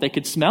know. They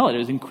could smell it. It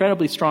was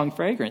incredibly strong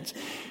fragrance.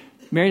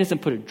 Mary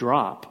doesn't put a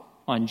drop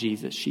on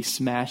Jesus. She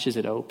smashes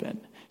it open.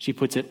 She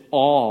puts it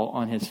all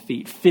on his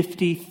feet.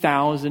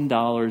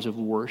 $50,000 of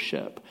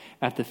worship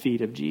at the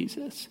feet of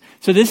Jesus.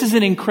 So this is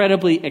an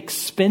incredibly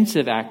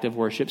expensive act of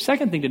worship.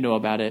 Second thing to know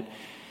about it,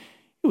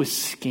 it was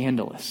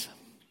scandalous.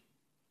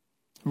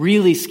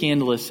 Really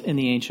scandalous in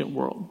the ancient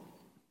world.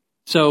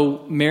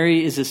 So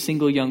Mary is a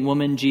single young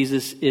woman.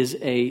 Jesus is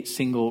a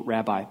single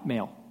rabbi,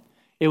 male.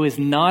 It was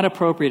not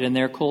appropriate in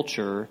their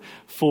culture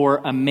for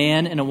a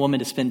man and a woman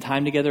to spend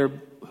time together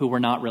who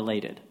were not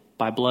related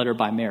by blood or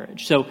by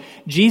marriage. So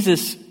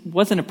Jesus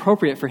wasn't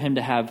appropriate for him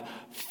to have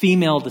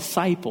female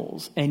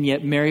disciples, and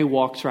yet Mary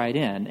walks right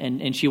in,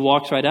 and she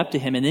walks right up to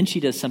him, and then she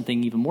does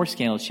something even more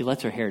scandalous. She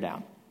lets her hair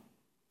down.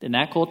 In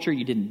that culture,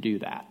 you didn't do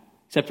that,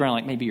 except around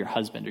like maybe your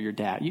husband or your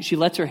dad. She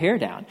lets her hair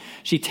down.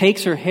 She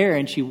takes her hair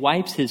and she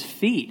wipes his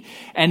feet.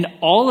 And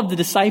all of the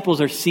disciples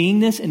are seeing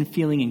this and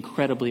feeling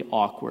incredibly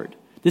awkward.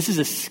 This is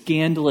a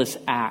scandalous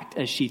act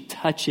as she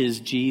touches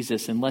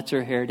Jesus and lets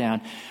her hair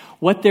down.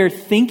 What they're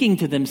thinking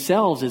to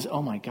themselves is,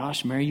 "Oh my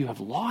gosh, Mary, you have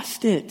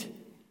lost it."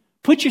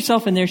 Put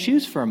yourself in their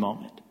shoes for a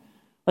moment.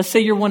 Let's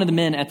say you're one of the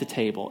men at the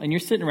table and you're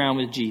sitting around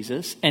with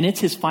Jesus and it's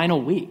his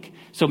final week.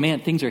 So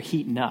man, things are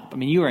heating up. I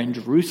mean, you are in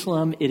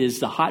Jerusalem. It is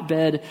the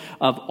hotbed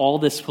of all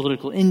this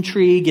political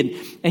intrigue,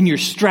 and you're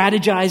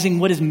strategizing.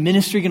 What is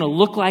ministry going to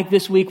look like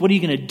this week? What are you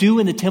going to do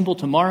in the temple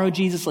tomorrow,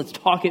 Jesus? Let's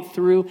talk it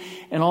through.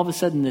 And all of a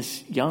sudden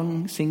this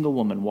young single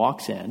woman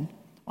walks in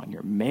on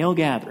your male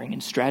gathering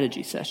and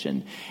strategy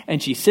session,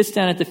 and she sits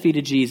down at the feet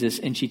of Jesus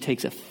and she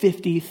takes a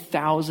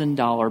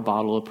 $50,000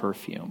 bottle of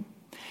perfume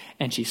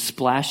and she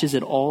splashes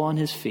it all on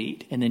his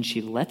feet, and then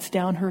she lets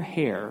down her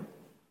hair,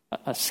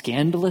 a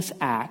scandalous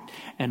act,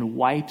 and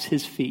wipes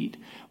his feet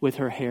with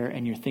her hair.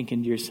 And you're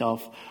thinking to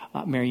yourself,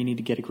 Mary, you need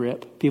to get a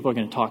grip. People are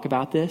going to talk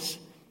about this.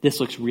 This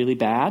looks really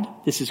bad.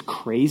 This is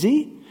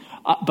crazy.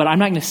 But I'm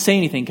not going to say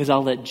anything because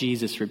I'll let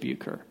Jesus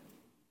rebuke her.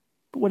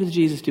 But what does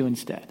Jesus do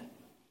instead?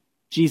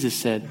 Jesus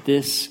said,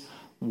 "This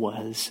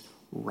was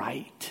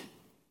right.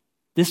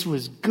 This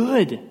was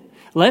good.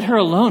 Let her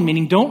alone,"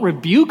 meaning don't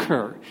rebuke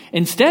her.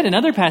 Instead, in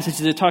other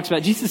passages it talks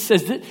about, Jesus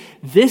says that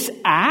this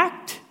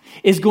act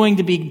is going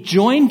to be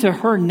joined to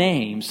her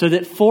name so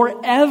that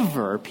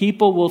forever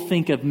people will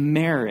think of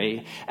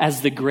Mary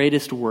as the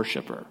greatest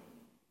worshiper,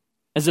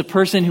 as a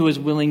person who is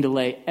willing to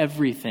lay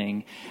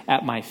everything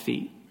at my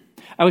feet.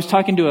 I was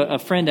talking to a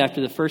friend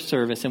after the first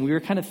service, and we were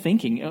kind of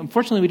thinking,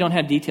 unfortunately, we don't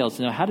have details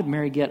to know, how did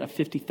Mary get a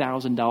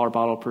 $50,000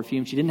 bottle of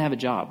perfume? She didn't have a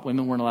job.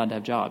 Women weren't allowed to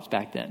have jobs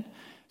back then.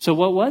 So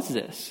what was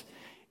this?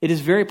 It is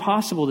very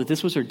possible that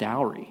this was her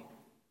dowry.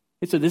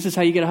 So this is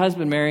how you get a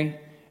husband, Mary,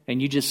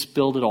 and you just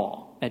spilled it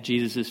all at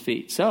Jesus'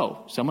 feet.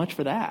 So much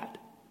for that.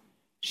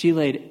 She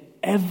laid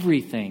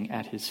everything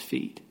at his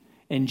feet.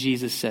 And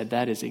Jesus said,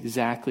 that is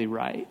exactly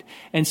right.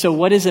 And so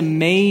what is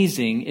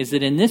amazing is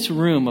that in this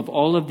room of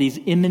all of these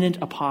eminent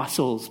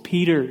apostles,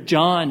 Peter,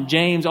 John,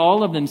 James,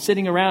 all of them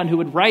sitting around who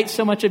would write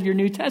so much of your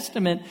New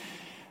Testament,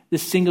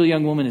 this single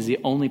young woman is the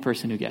only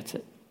person who gets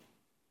it.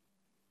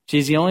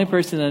 She's the only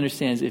person that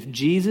understands if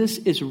Jesus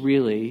is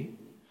really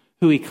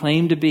who he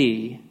claimed to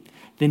be,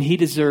 then he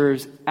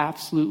deserves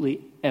absolutely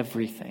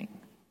everything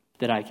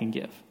that I can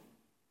give.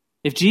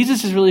 If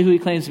Jesus is really who he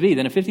claims to be,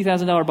 then a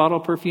 $50,000 bottle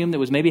of perfume that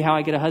was maybe how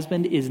I get a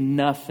husband is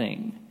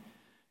nothing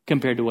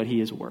compared to what he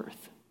is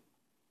worth.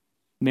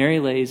 Mary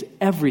lays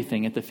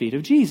everything at the feet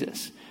of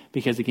Jesus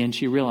Because again,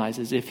 she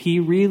realizes if he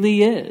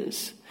really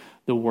is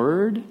the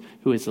Word,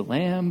 who is the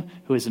Lamb,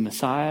 who is the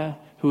Messiah,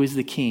 who is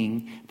the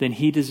King, then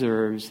he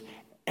deserves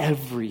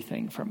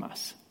everything from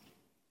us.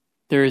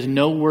 There is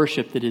no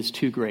worship that is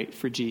too great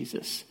for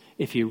Jesus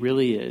if he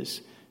really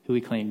is who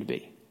he claimed to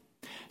be.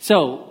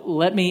 So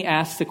let me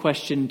ask the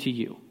question to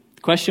you.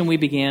 The question we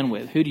began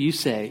with, who do you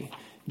say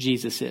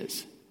Jesus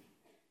is?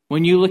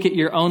 When you look at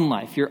your own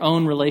life, your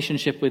own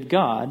relationship with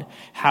God,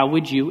 how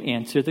would you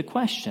answer the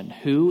question,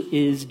 who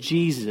is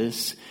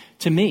Jesus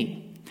to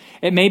me?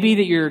 It may be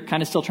that you're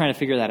kind of still trying to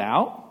figure that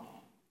out.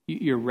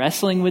 You're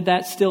wrestling with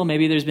that still.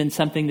 Maybe there's been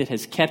something that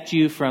has kept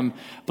you from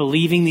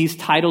believing these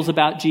titles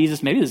about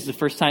Jesus. Maybe this is the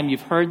first time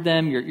you've heard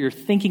them. You're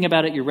thinking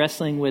about it. You're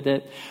wrestling with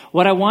it.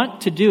 What I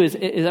want to do is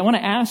I want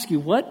to ask you,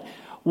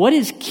 what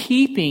is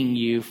keeping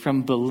you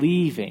from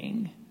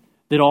believing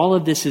that all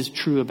of this is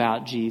true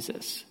about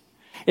Jesus?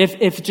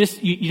 If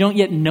just you don't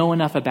yet know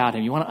enough about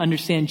him, you want to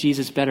understand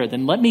Jesus better,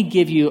 then let me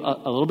give you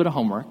a little bit of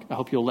homework. I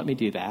hope you'll let me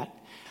do that.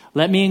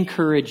 Let me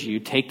encourage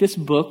you, take this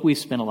book we've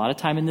spent a lot of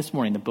time in this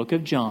morning, the book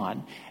of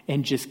John,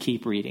 and just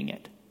keep reading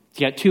it.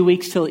 You got 2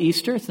 weeks till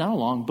Easter. It's not a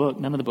long book.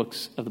 None of the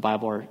books of the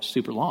Bible are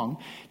super long.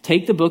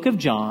 Take the book of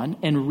John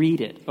and read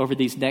it over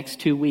these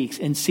next 2 weeks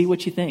and see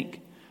what you think.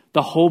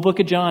 The whole book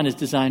of John is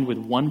designed with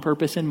one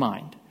purpose in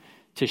mind,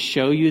 to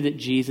show you that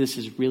Jesus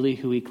is really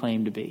who he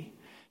claimed to be.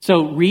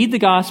 So read the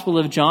Gospel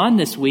of John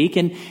this week,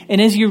 and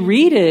as you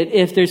read it,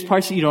 if there's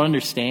parts that you don't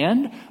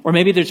understand, or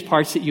maybe there's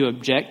parts that you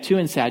object to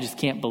and say, I just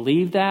can't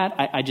believe that,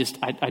 I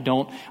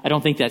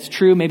don't think that's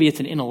true. Maybe it's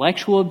an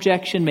intellectual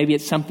objection, maybe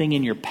it's something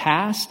in your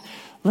past.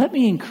 Let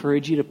me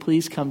encourage you to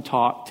please come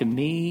talk to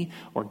me,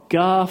 or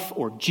Guff,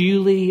 or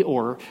Julie,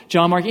 or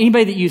John Mark,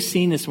 anybody that you've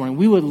seen this morning.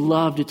 We would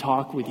love to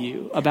talk with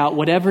you about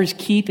whatever's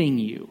keeping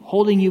you,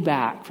 holding you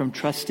back from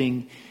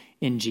trusting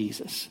in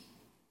Jesus.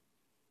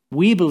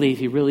 We believe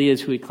he really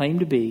is who he claimed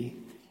to be,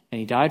 and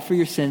he died for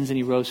your sins and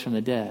he rose from the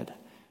dead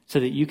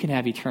so that you can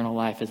have eternal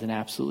life as an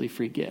absolutely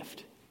free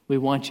gift. We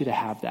want you to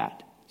have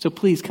that. So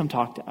please come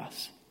talk to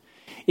us.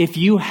 If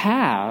you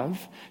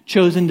have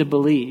chosen to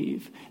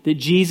believe that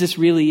Jesus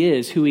really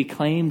is who he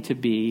claimed to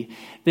be,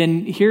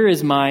 then here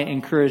is my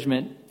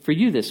encouragement for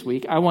you this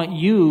week. I want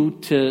you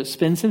to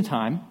spend some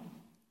time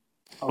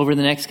over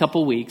the next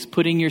couple weeks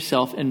putting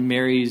yourself in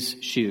Mary's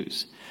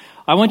shoes.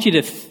 I want you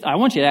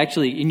to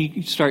actually, and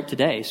you start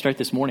today, start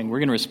this morning. We're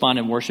going to respond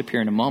in worship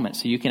here in a moment,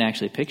 so you can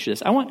actually picture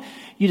this. I want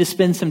you to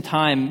spend some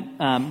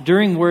time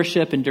during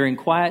worship and during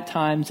quiet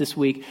times this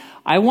week.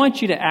 I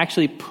want you to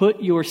actually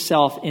put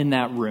yourself in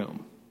that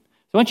room.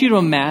 I want you to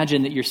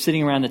imagine that you're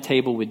sitting around the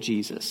table with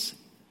Jesus.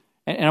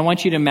 And I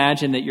want you to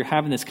imagine that you're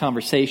having this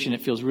conversation.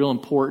 It feels real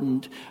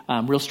important,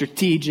 real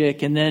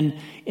strategic. And then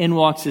in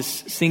walks this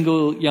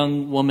single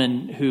young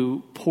woman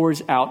who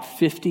pours out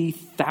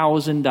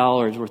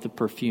 $50,000 worth of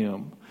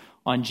perfume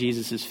on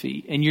Jesus'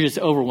 feet. And you're just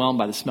overwhelmed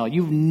by the smell.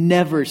 You've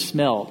never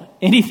smelled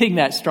anything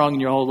that strong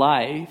in your whole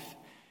life.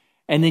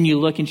 And then you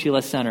look and she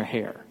lets down her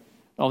hair.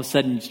 All of a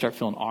sudden you start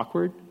feeling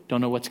awkward,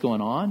 don't know what's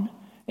going on.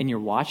 And you're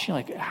watching,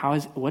 like,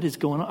 what is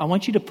going on? I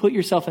want you to put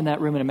yourself in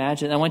that room and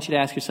imagine. I want you to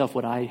ask yourself,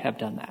 would I have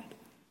done that?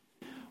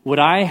 Would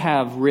I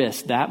have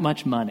risked that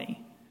much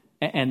money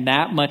and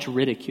that much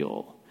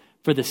ridicule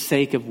for the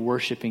sake of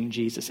worshiping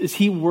Jesus? Is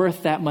he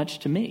worth that much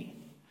to me?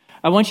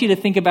 I want you to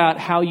think about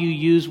how you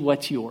use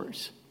what's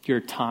yours.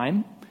 Your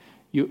time,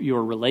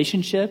 your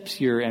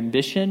relationships, your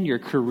ambition, your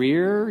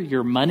career,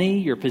 your money,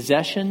 your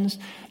possessions.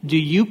 Do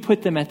you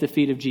put them at the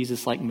feet of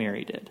Jesus like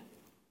Mary did?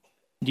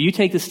 Do you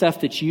take the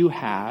stuff that you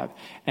have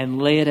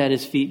and lay it at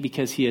his feet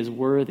because he is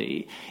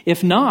worthy?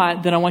 If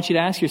not, then I want you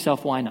to ask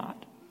yourself, why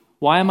not?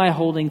 Why am I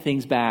holding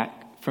things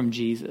back from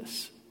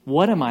Jesus?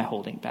 What am I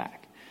holding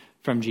back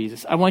from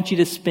Jesus? I want you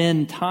to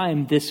spend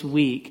time this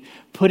week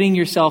putting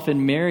yourself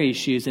in Mary's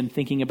shoes and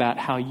thinking about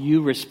how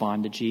you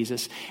respond to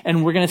Jesus.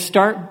 And we're going to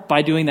start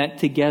by doing that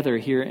together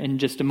here in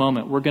just a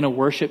moment. We're going to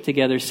worship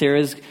together.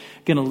 Sarah's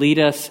going to lead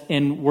us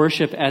in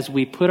worship as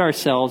we put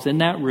ourselves in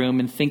that room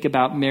and think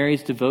about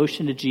Mary's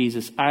devotion to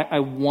Jesus.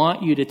 I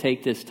want you to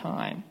take this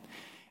time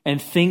and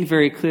think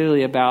very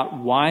clearly about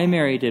why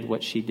Mary did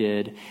what she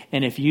did,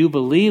 and if you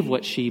believe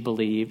what she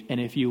believed, and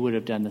if you would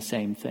have done the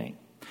same thing.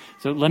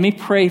 So let me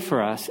pray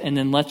for us, and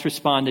then let's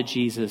respond to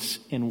Jesus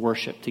in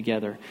worship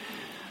together.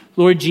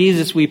 Lord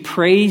Jesus, we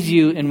praise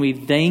you and we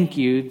thank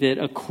you that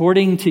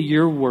according to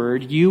your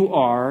word, you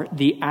are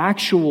the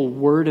actual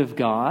word of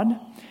God.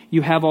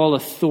 You have all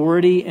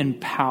authority and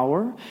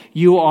power.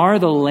 You are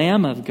the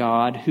Lamb of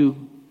God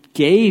who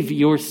gave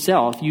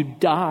yourself. You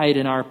died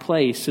in our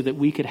place so that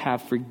we could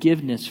have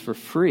forgiveness for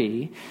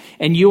free.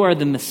 And you are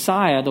the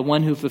Messiah, the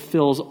one who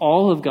fulfills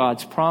all of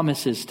God's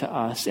promises to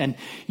us. And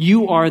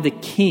you are the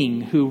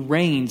King who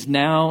reigns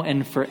now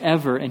and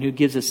forever and who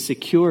gives us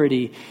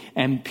security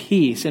and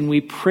peace. And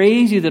we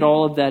praise you that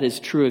all of that is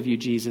true of you,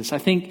 Jesus. I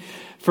think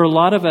for a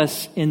lot of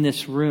us in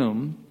this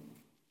room,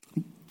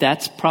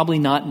 that's probably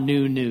not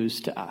new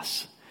news to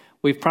us.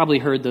 We've probably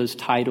heard those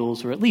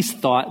titles or at least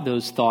thought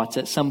those thoughts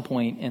at some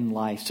point in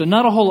life. So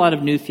not a whole lot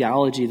of new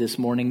theology this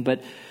morning,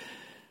 but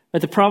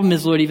But the problem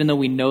is, Lord, even though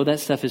we know that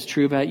stuff is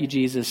true about you,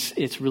 Jesus,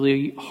 it's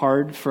really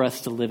hard for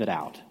us to live it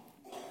out.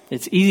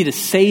 It's easy to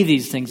say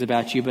these things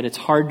about you, but it's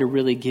hard to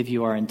really give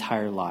you our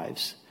entire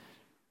lives.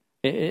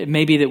 It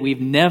may be that we've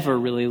never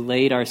really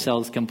laid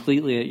ourselves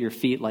completely at your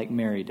feet like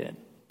Mary did.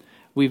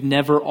 We've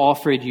never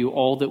offered you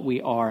all that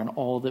we are and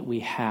all that we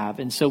have.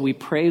 And so we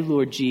pray,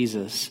 Lord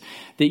Jesus,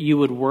 that you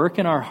would work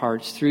in our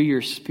hearts through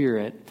your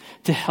Spirit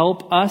to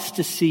help us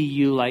to see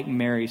you like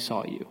Mary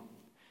saw you.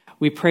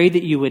 We pray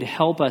that you would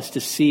help us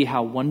to see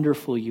how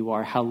wonderful you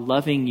are, how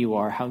loving you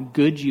are, how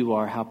good you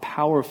are, how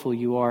powerful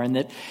you are, and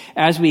that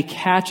as we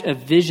catch a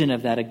vision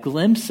of that, a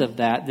glimpse of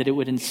that, that it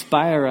would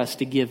inspire us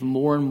to give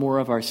more and more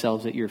of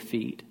ourselves at your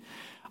feet.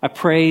 I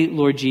pray,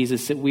 Lord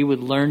Jesus, that we would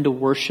learn to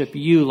worship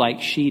you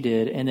like she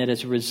did, and that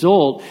as a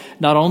result,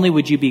 not only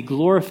would you be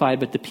glorified,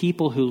 but the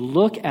people who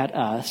look at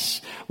us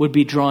would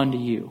be drawn to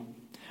you.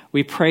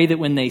 We pray that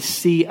when they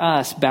see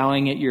us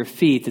bowing at your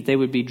feet, that they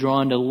would be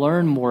drawn to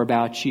learn more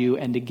about you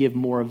and to give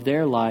more of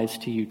their lives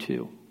to you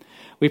too.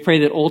 We pray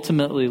that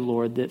ultimately,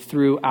 Lord, that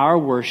through our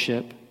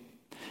worship,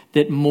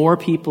 that more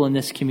people in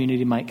this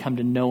community might come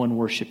to know and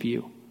worship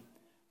you.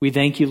 We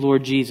thank you,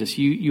 Lord Jesus.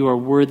 You are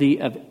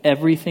worthy of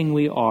everything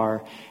we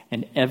are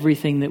and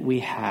everything that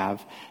we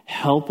have.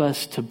 Help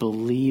us to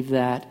believe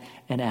that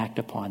and act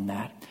upon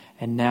that.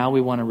 And now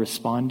we want to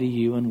respond to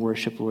you and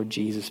worship, Lord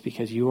Jesus,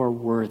 because you are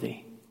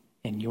worthy.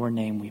 In your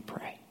name we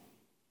pray.